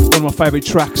 one of my favourite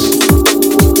tracks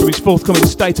from his forthcoming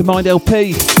State of Mind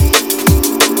LP.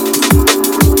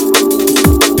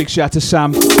 Big shout out to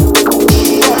Sam.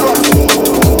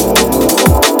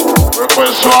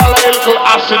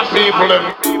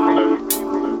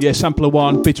 Yeah, Sampler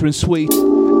 1, Bitter and Sweet,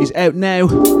 is out now,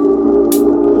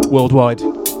 worldwide.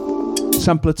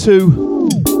 Sampler 2,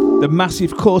 the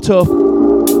massive Caught Up,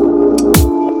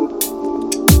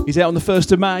 he's out on the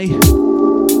 1st of May.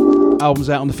 Album's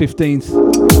out on the 15th.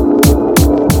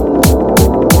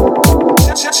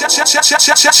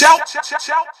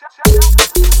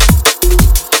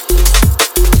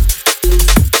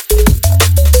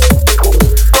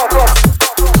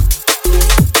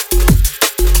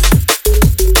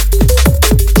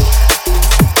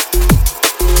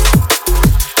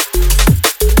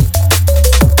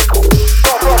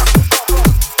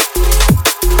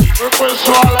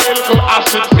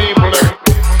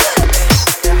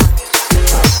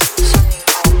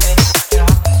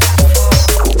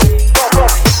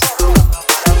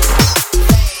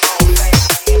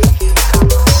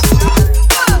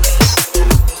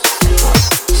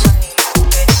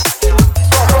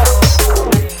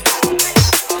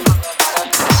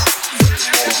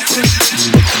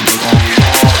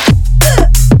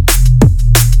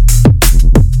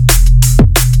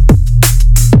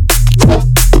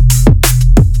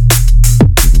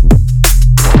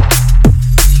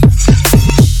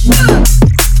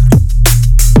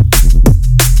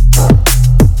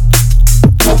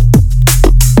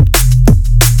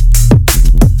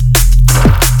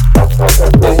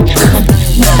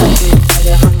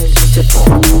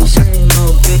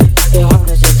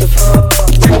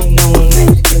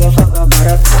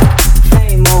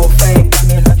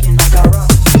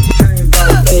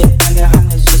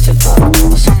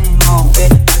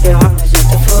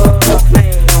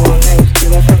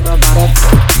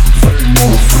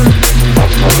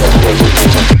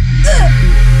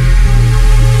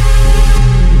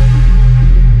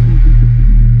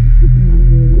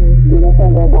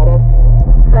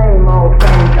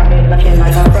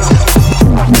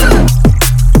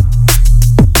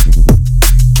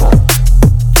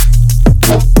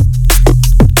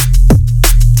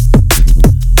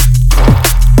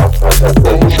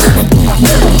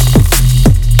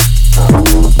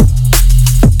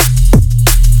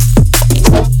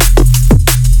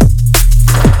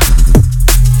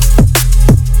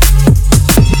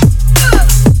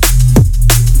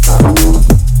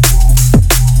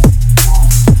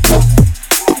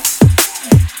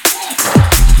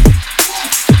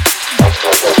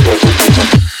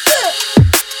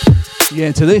 Yeah,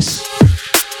 into this.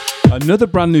 Another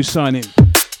brand new signing.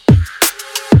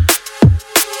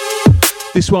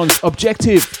 This one's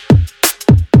Objective.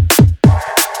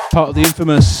 Part of the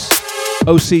infamous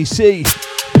OCC.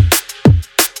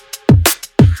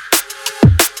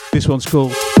 This one's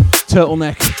called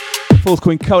Turtleneck.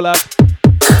 Forthcoming collab.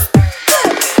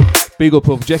 Big up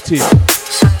Objective.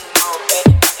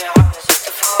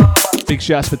 Big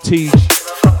shouts for Tej.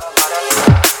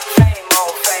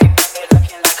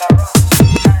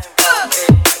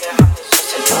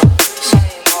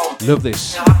 Love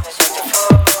this.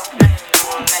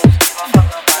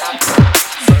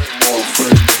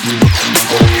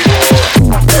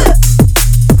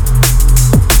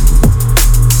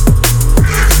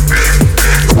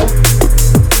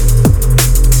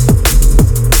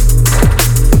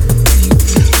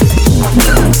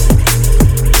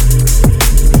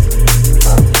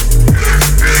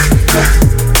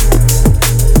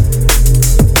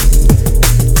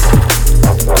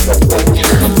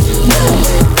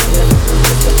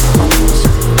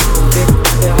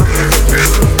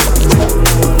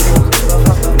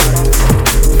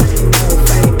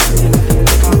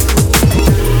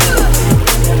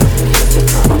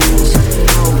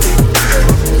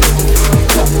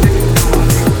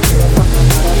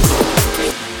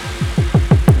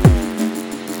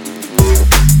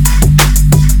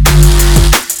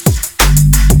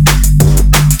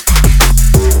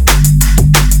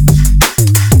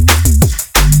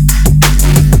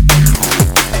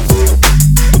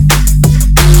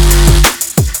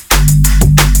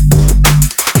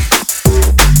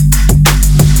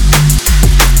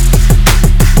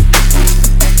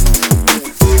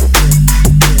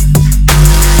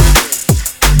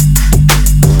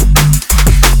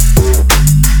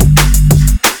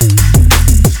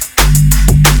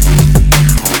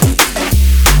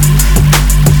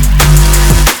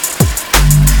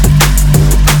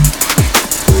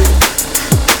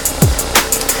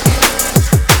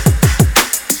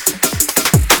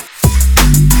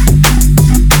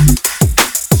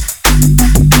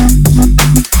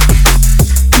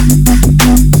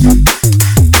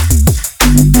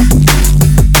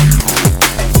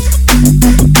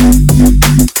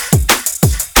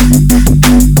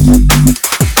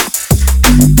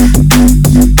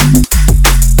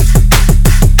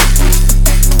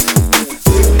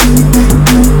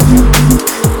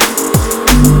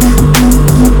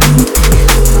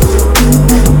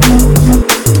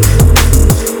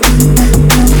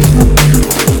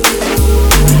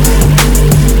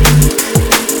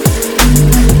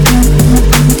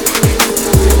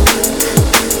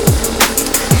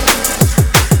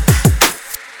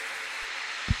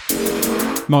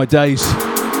 My days.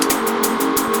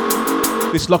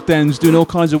 This lockdown's doing all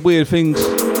kinds of weird things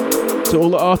to all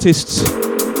the artists.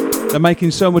 They're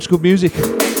making so much good music.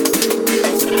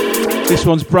 This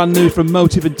one's brand new from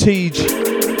Motive and Tej.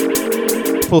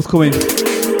 Forthcoming.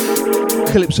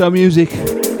 Calypso music.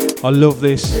 I love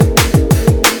this.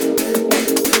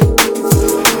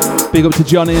 Big up to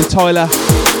Johnny and Tyler.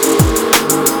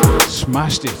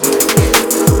 Smashed it.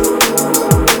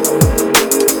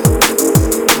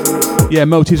 Yeah,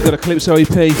 Motive's got a Calypso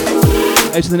EP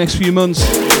out in the next few months.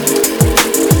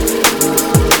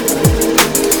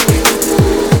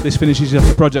 This finishes off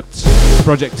the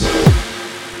project.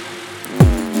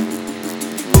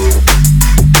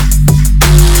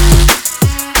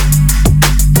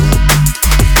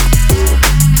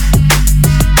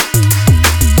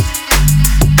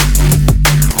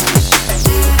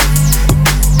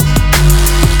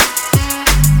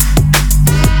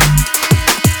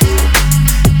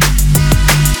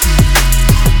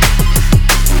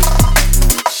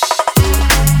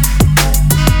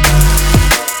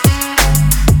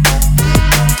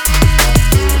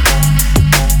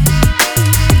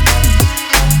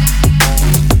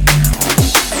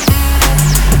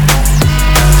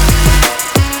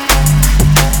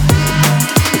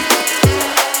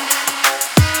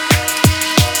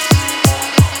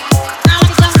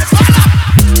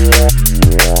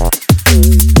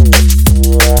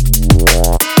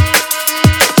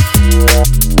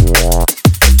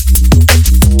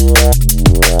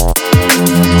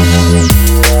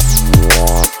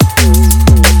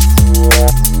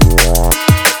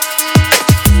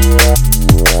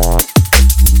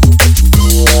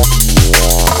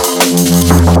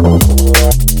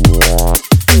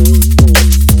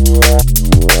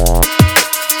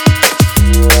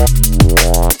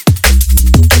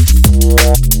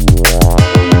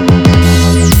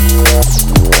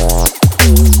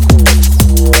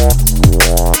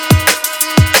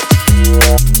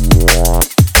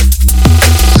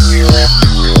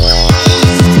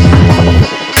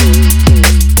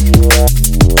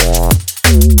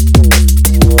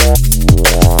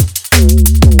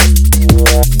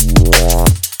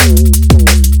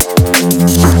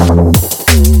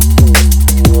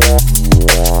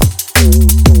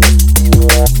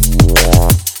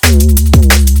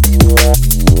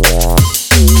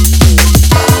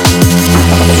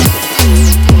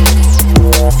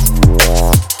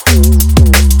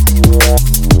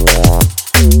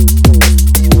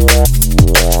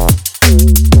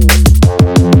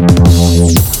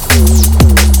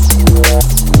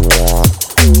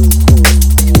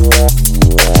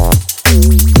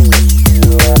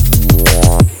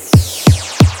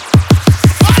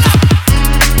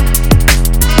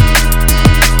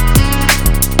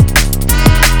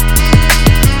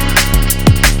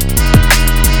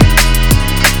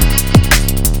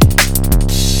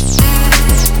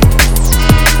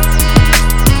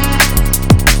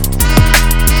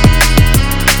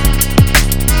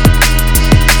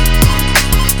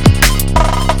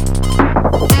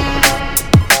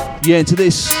 Yeah, into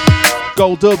this.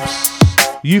 Gold Dubs.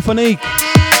 Euphonique.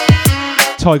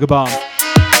 Tiger Balm.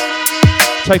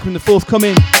 Taking the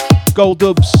forthcoming Gold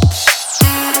Dubs.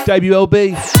 Debut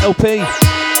LP.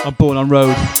 I'm Born on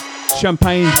Road.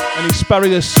 Champagne and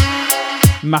Asparagus.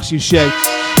 Massive shout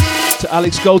to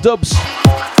Alex Gold Dubs.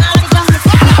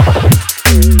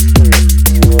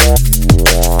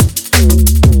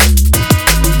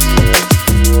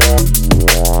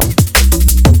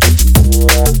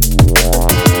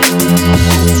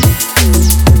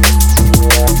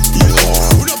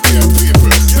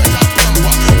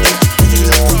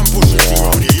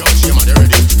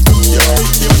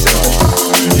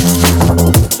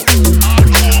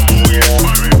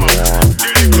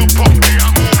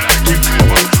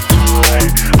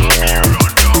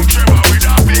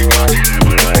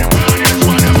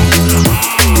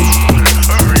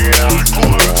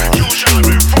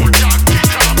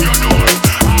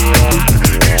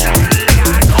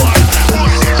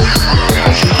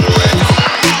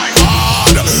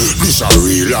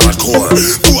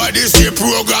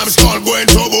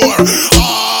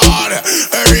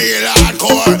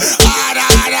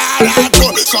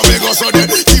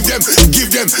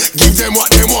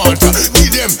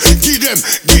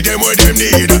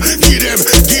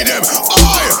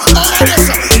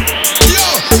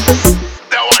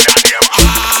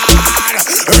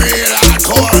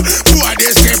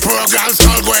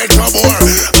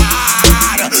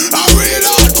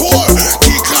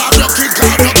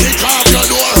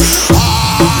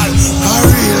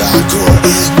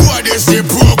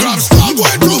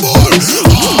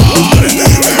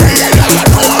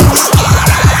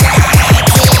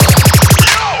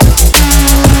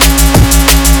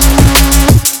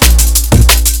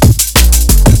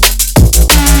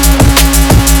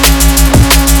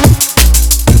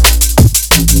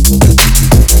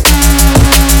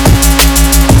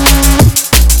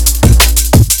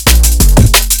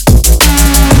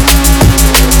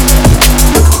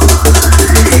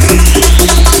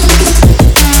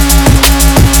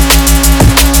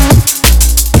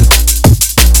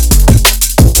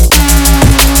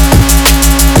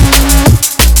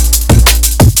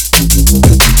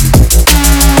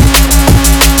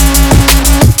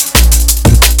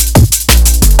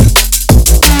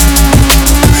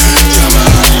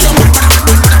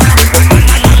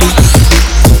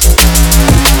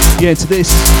 Into this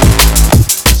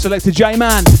Selector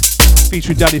J-Man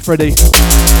featuring Daddy Freddy.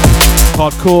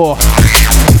 Hardcore.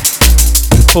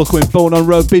 Forthcoming Born on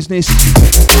Road business.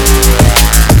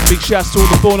 Big shouts to all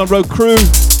the Born on Road crew.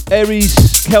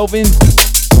 Aries, Kelvin,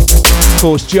 of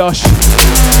course Josh.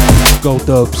 Gold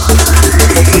Dubs.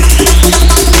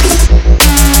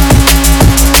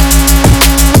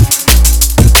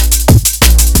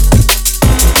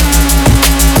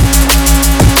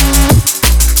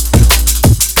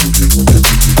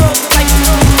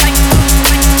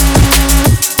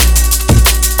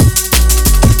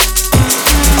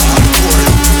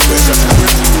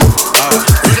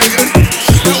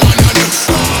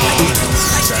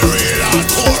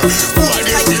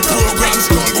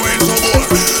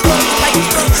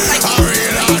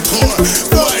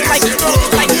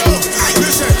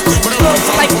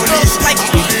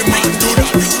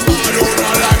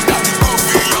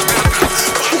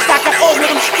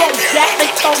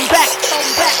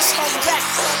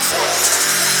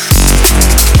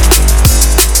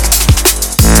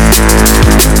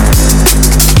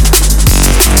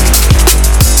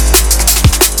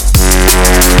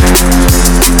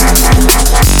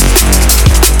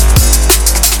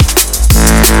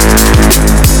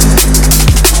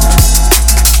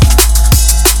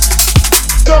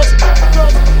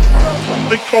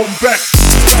 Come back.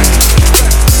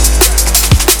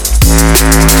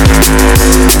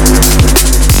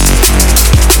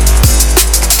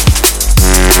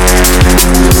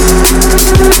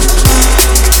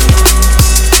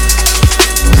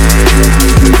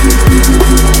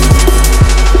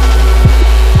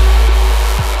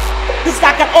 This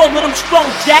guy got old with him strong,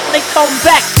 Jack. They come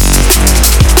back.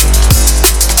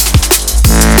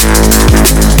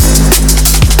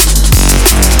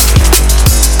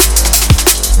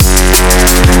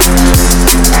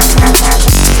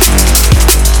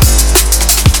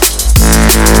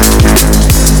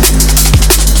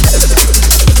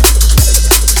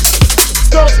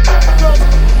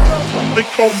 They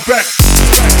come back.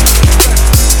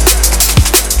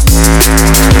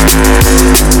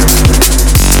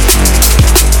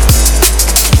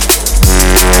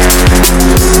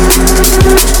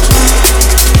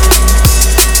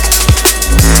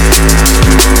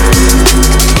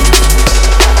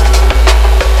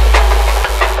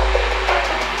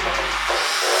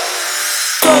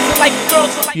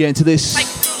 Yeah, into this.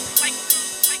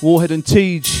 Warhead and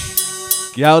Tej,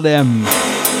 Gal Them,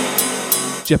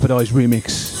 Jeopardize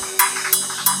remix.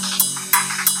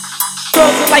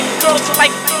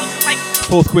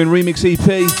 Fourth Queen remix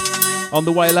EP on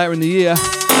the way later in the year.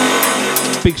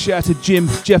 Big shout to Jim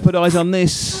Jeopardize on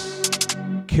this.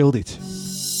 Killed it.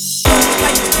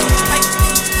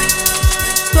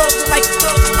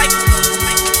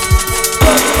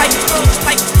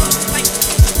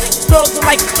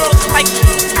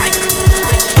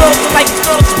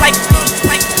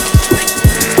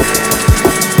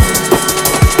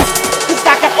 This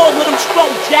guy got all of them strong,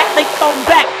 Jack. They come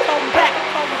back, come back,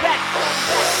 come back.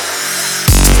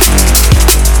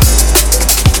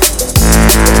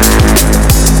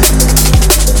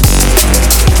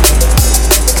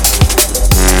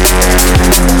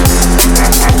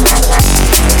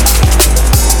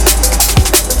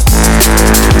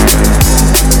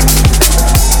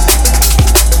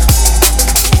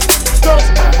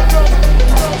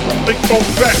 They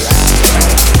come back.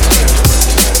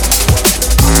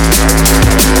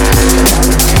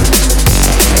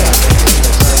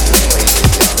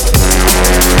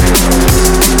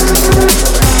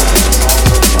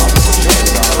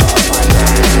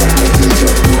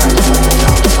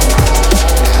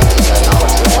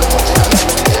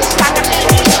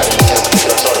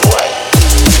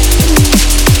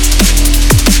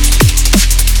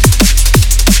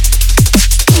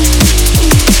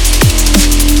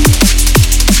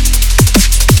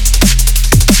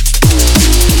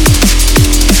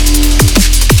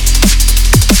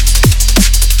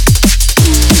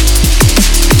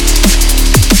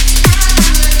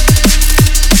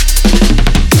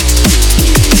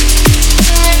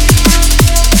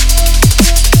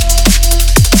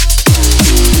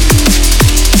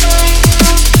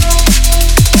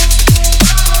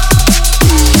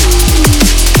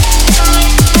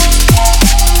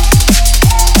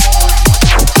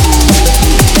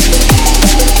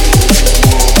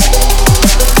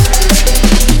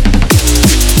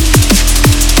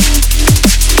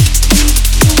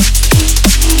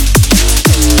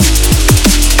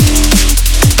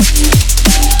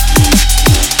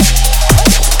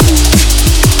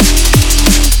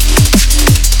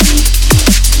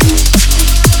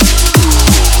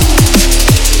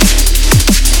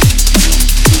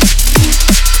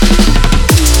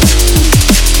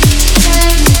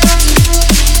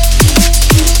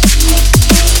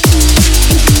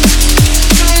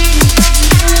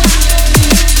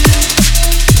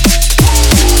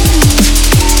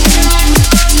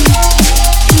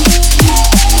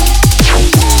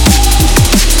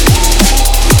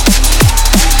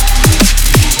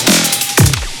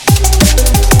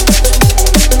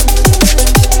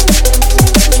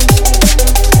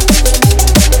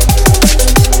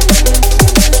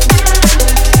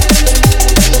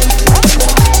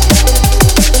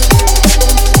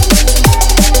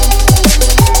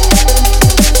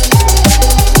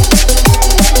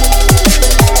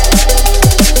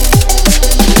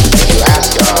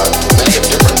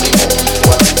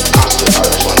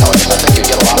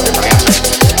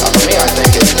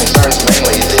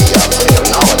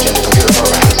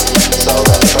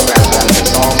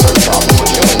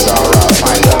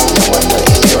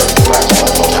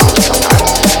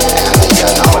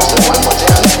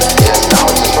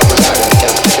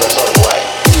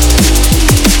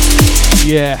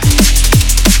 Yeah.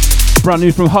 Brand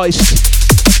new from Heist.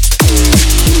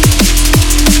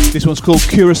 This one's called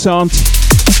Coruscant.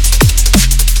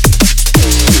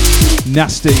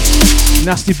 Nasty.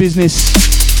 Nasty business.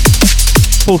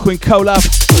 Full Queen collab.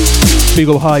 Big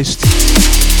ol' Heist.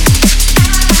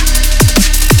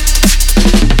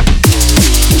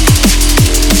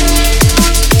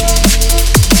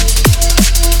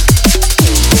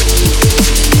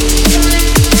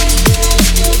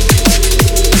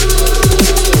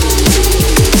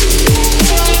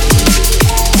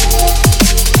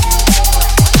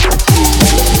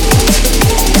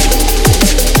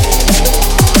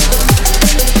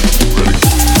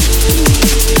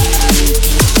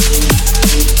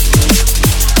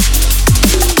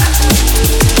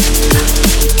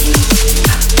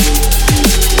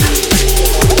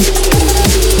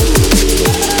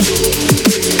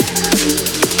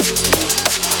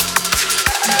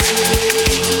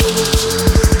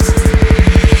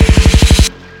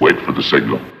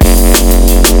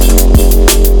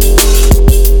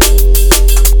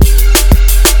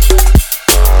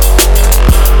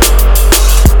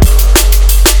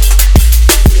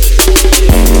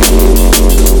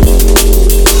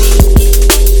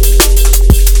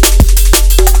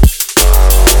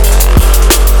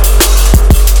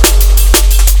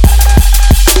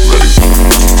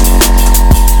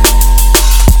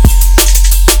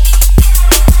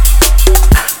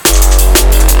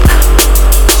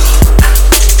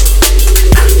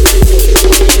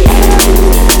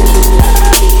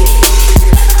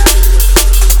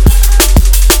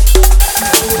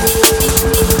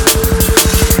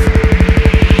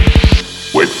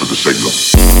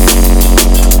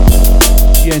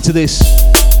 into this.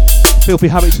 Filthy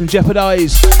Habits and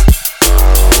Jeopardize.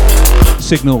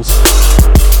 Signals.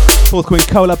 Forthcoming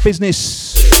collab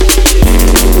business.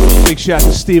 Big shout out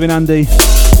to Steve and Andy.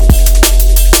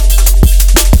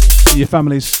 And your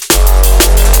families.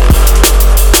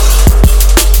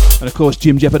 And of course,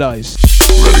 Jim Jeopardize.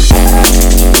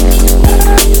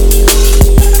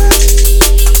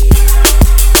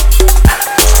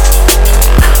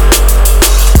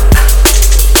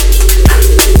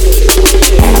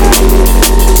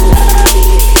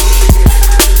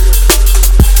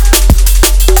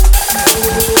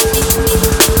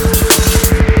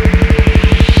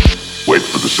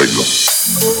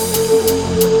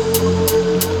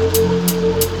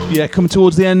 Yeah, coming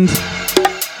towards the end.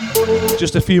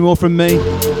 Just a few more from me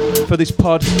for this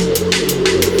pod. I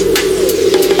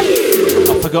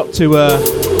forgot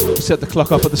to set the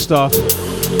clock up at the start,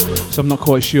 so I'm not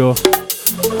quite sure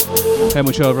how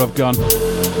much over I've gone.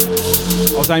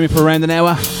 I was aiming for around an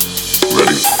hour.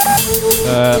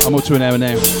 I'm up to an hour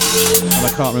now, and I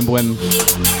can't remember when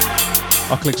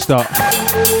I clicked start.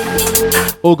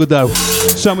 All good though.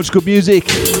 So much good music.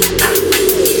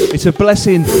 It's a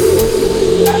blessing.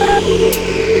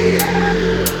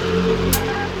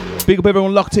 Big up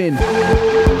everyone locked in.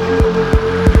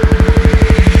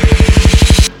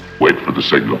 Wait for the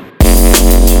signal.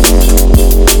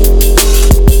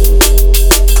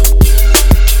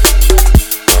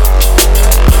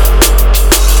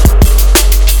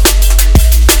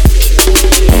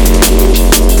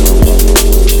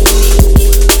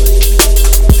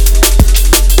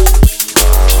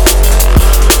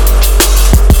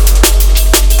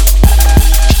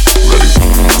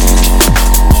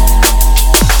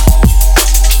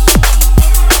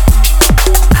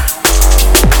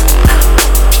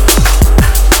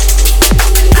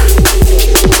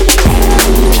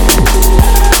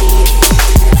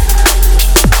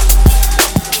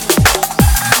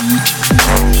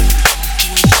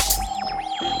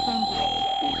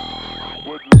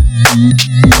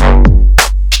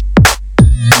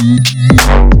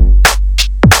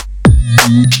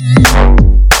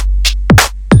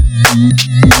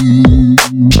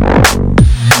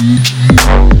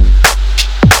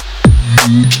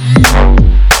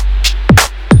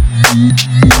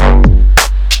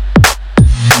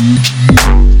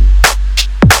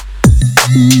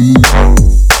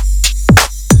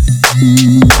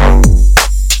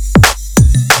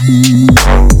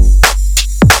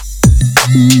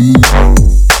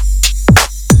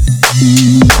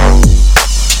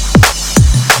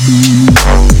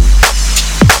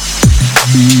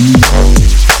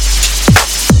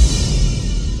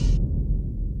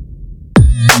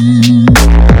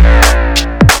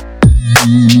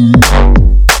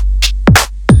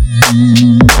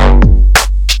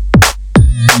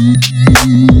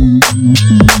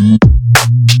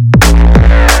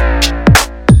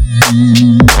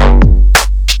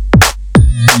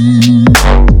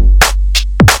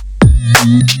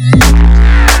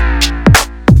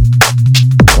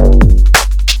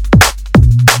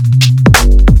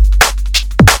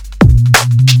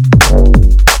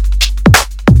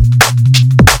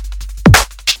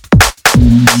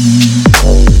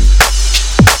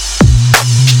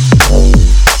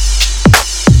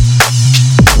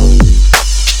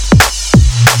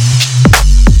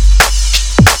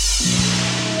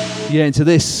 Yeah, into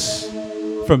this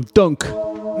from Dunk.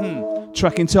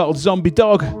 Track entitled Zombie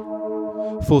Dog.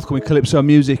 Forthcoming Calypso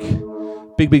music.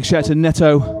 Big shout to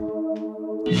Netto.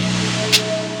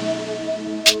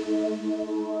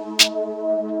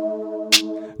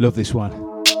 Love this one.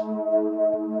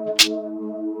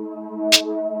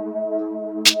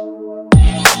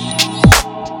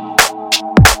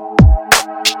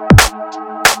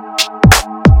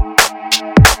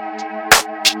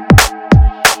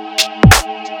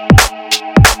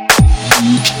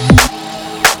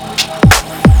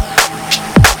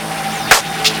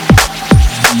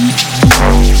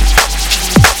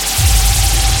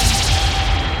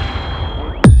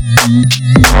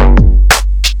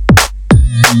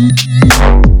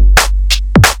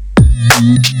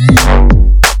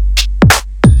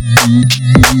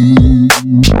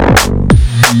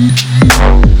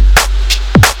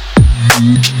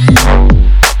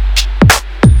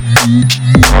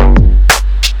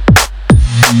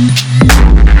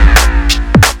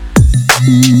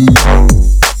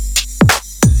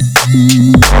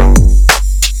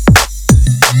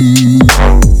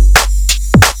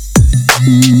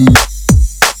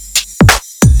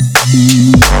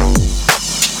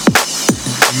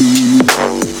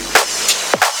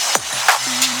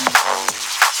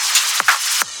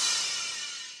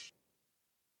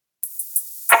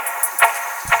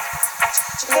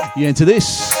 Yeah, into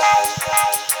this.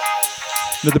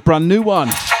 Another brand new one.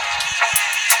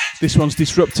 This one's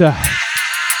Disruptor.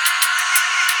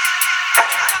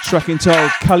 Track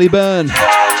entitled Caliburn.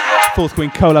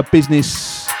 Forthcoming collab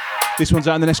business. This one's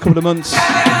out in the next couple of months.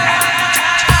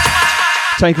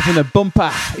 Taken from the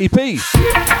Bumper EP.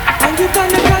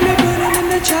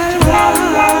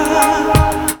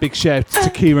 Big shout to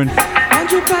Kieran.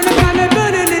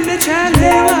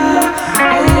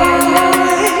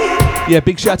 Yeah,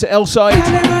 big shout to Elside.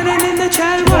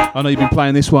 I know you've been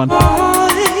playing this one.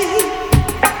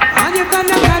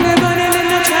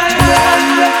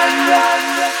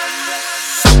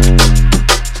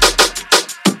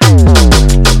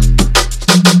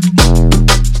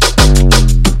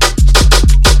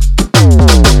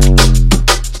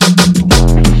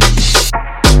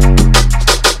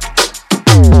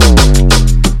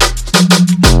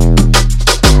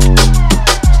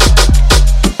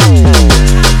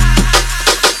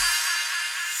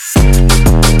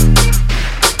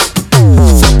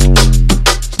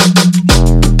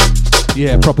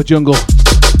 Yeah, proper jungle.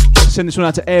 Send this one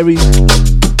out to Aries,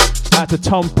 out to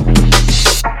Tomp,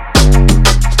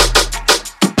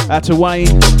 out to Wayne,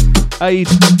 Aid,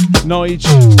 Nige,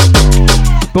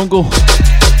 Bungle.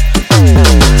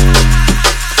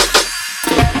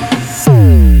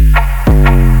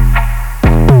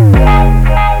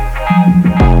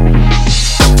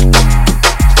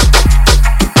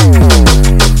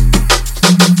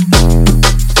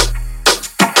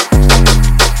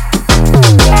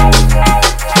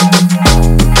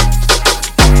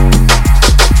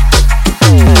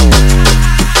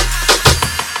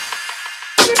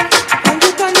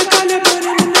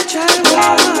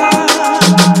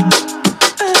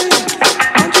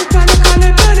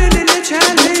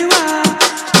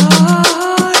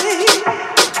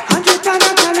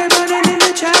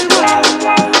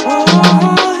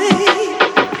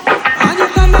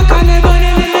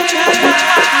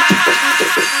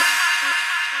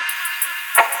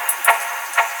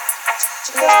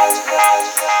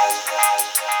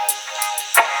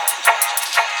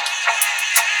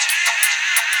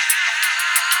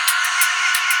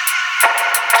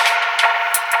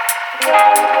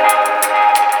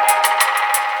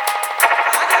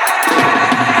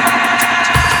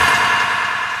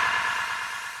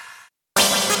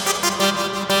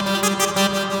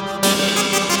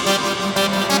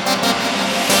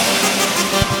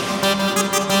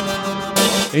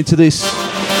 Into this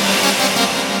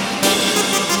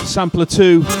Sampler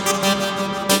 2,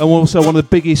 and also one of the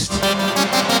biggest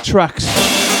tracks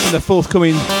in the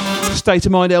forthcoming State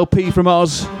of Mind LP from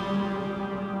Oz.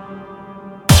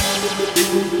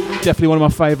 Definitely one of my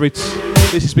favourites.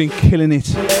 This has been killing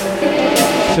it.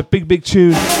 It's a big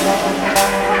tune.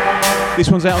 This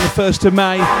one's out on the 1st of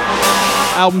May.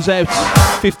 Album's out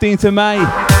 15th of May.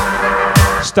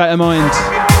 State of Mind.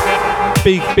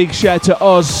 Big shout to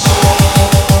Oz.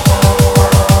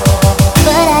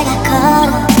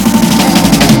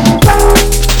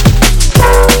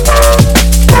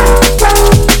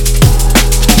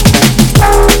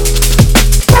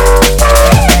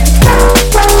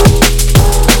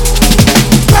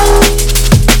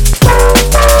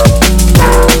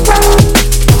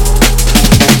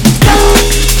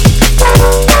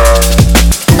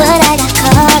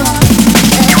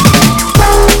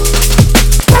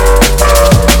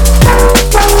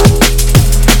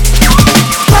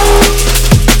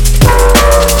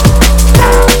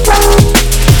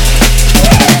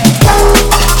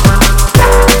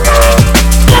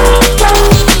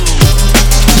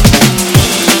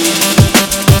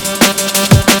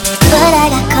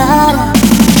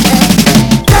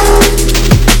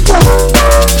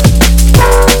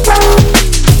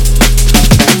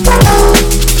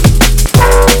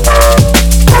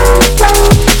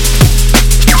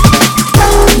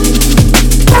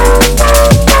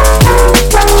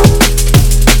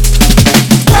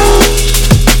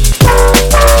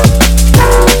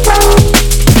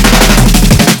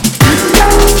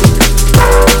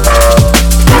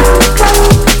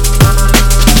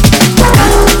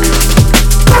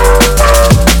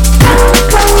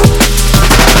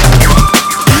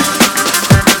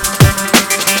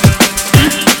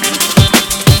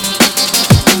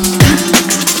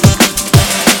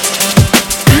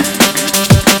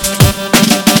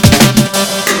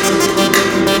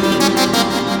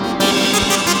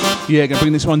 Yeah, gonna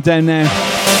bring this one down now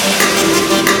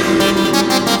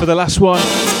for the last one.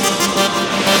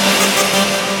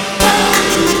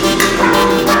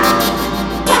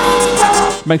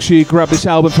 Make sure you grab this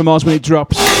album from Oz when it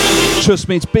drops. Trust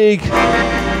me, it's big. But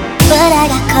I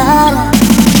got caught up.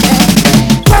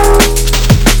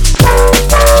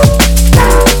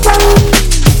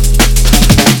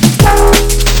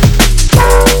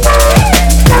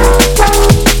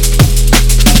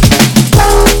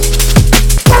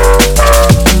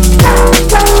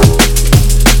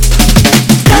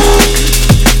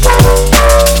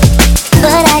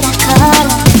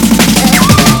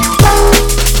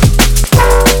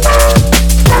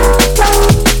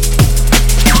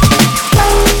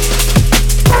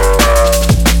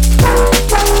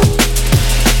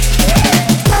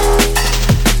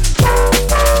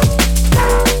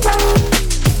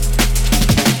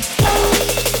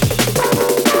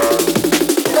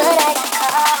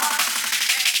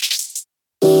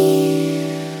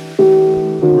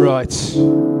 Right,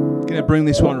 gonna bring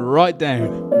this one right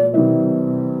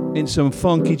down in some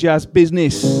funky jazz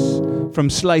business from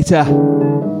Slater,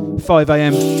 5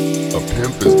 a.m. A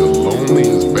pimp is the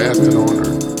loneliest bastard on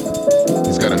earth.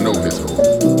 He's gotta know his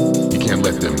hoe. He can't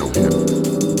let them know him.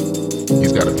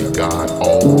 He's gotta be God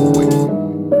all the way.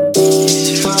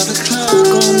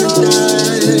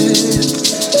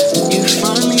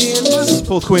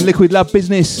 Forthcoming Liquid Lab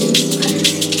business.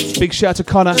 Big shout to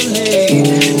Connor.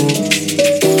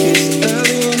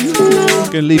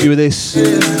 Gonna leave you with this.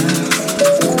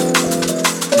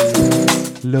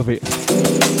 Love it.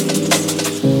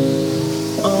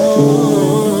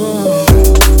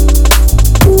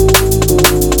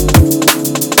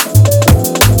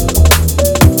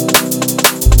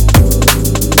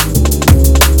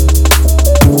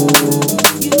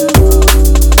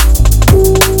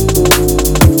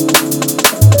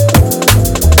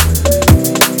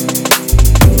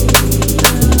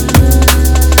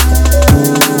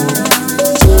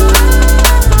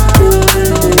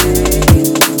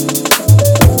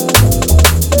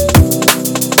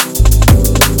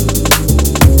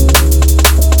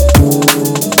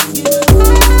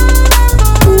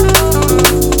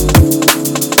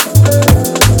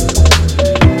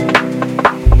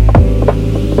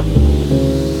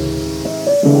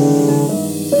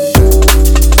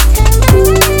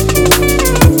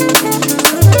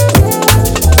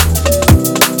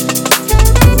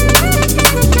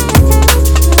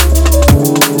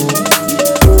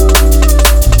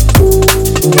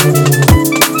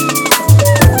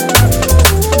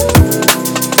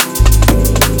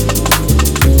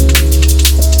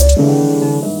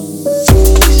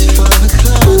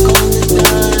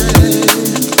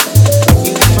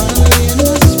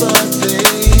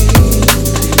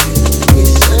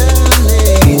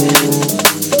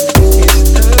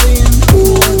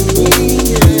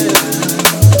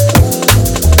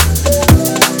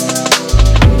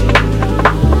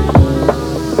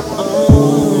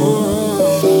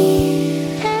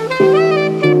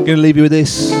 Gonna leave you with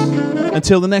this.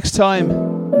 Until the next time.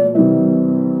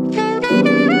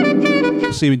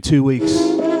 See you in 2 weeks.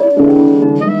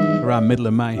 Around middle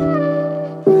of May.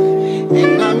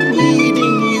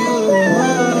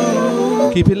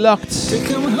 Keep it locked. To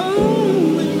come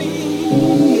home with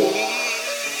me.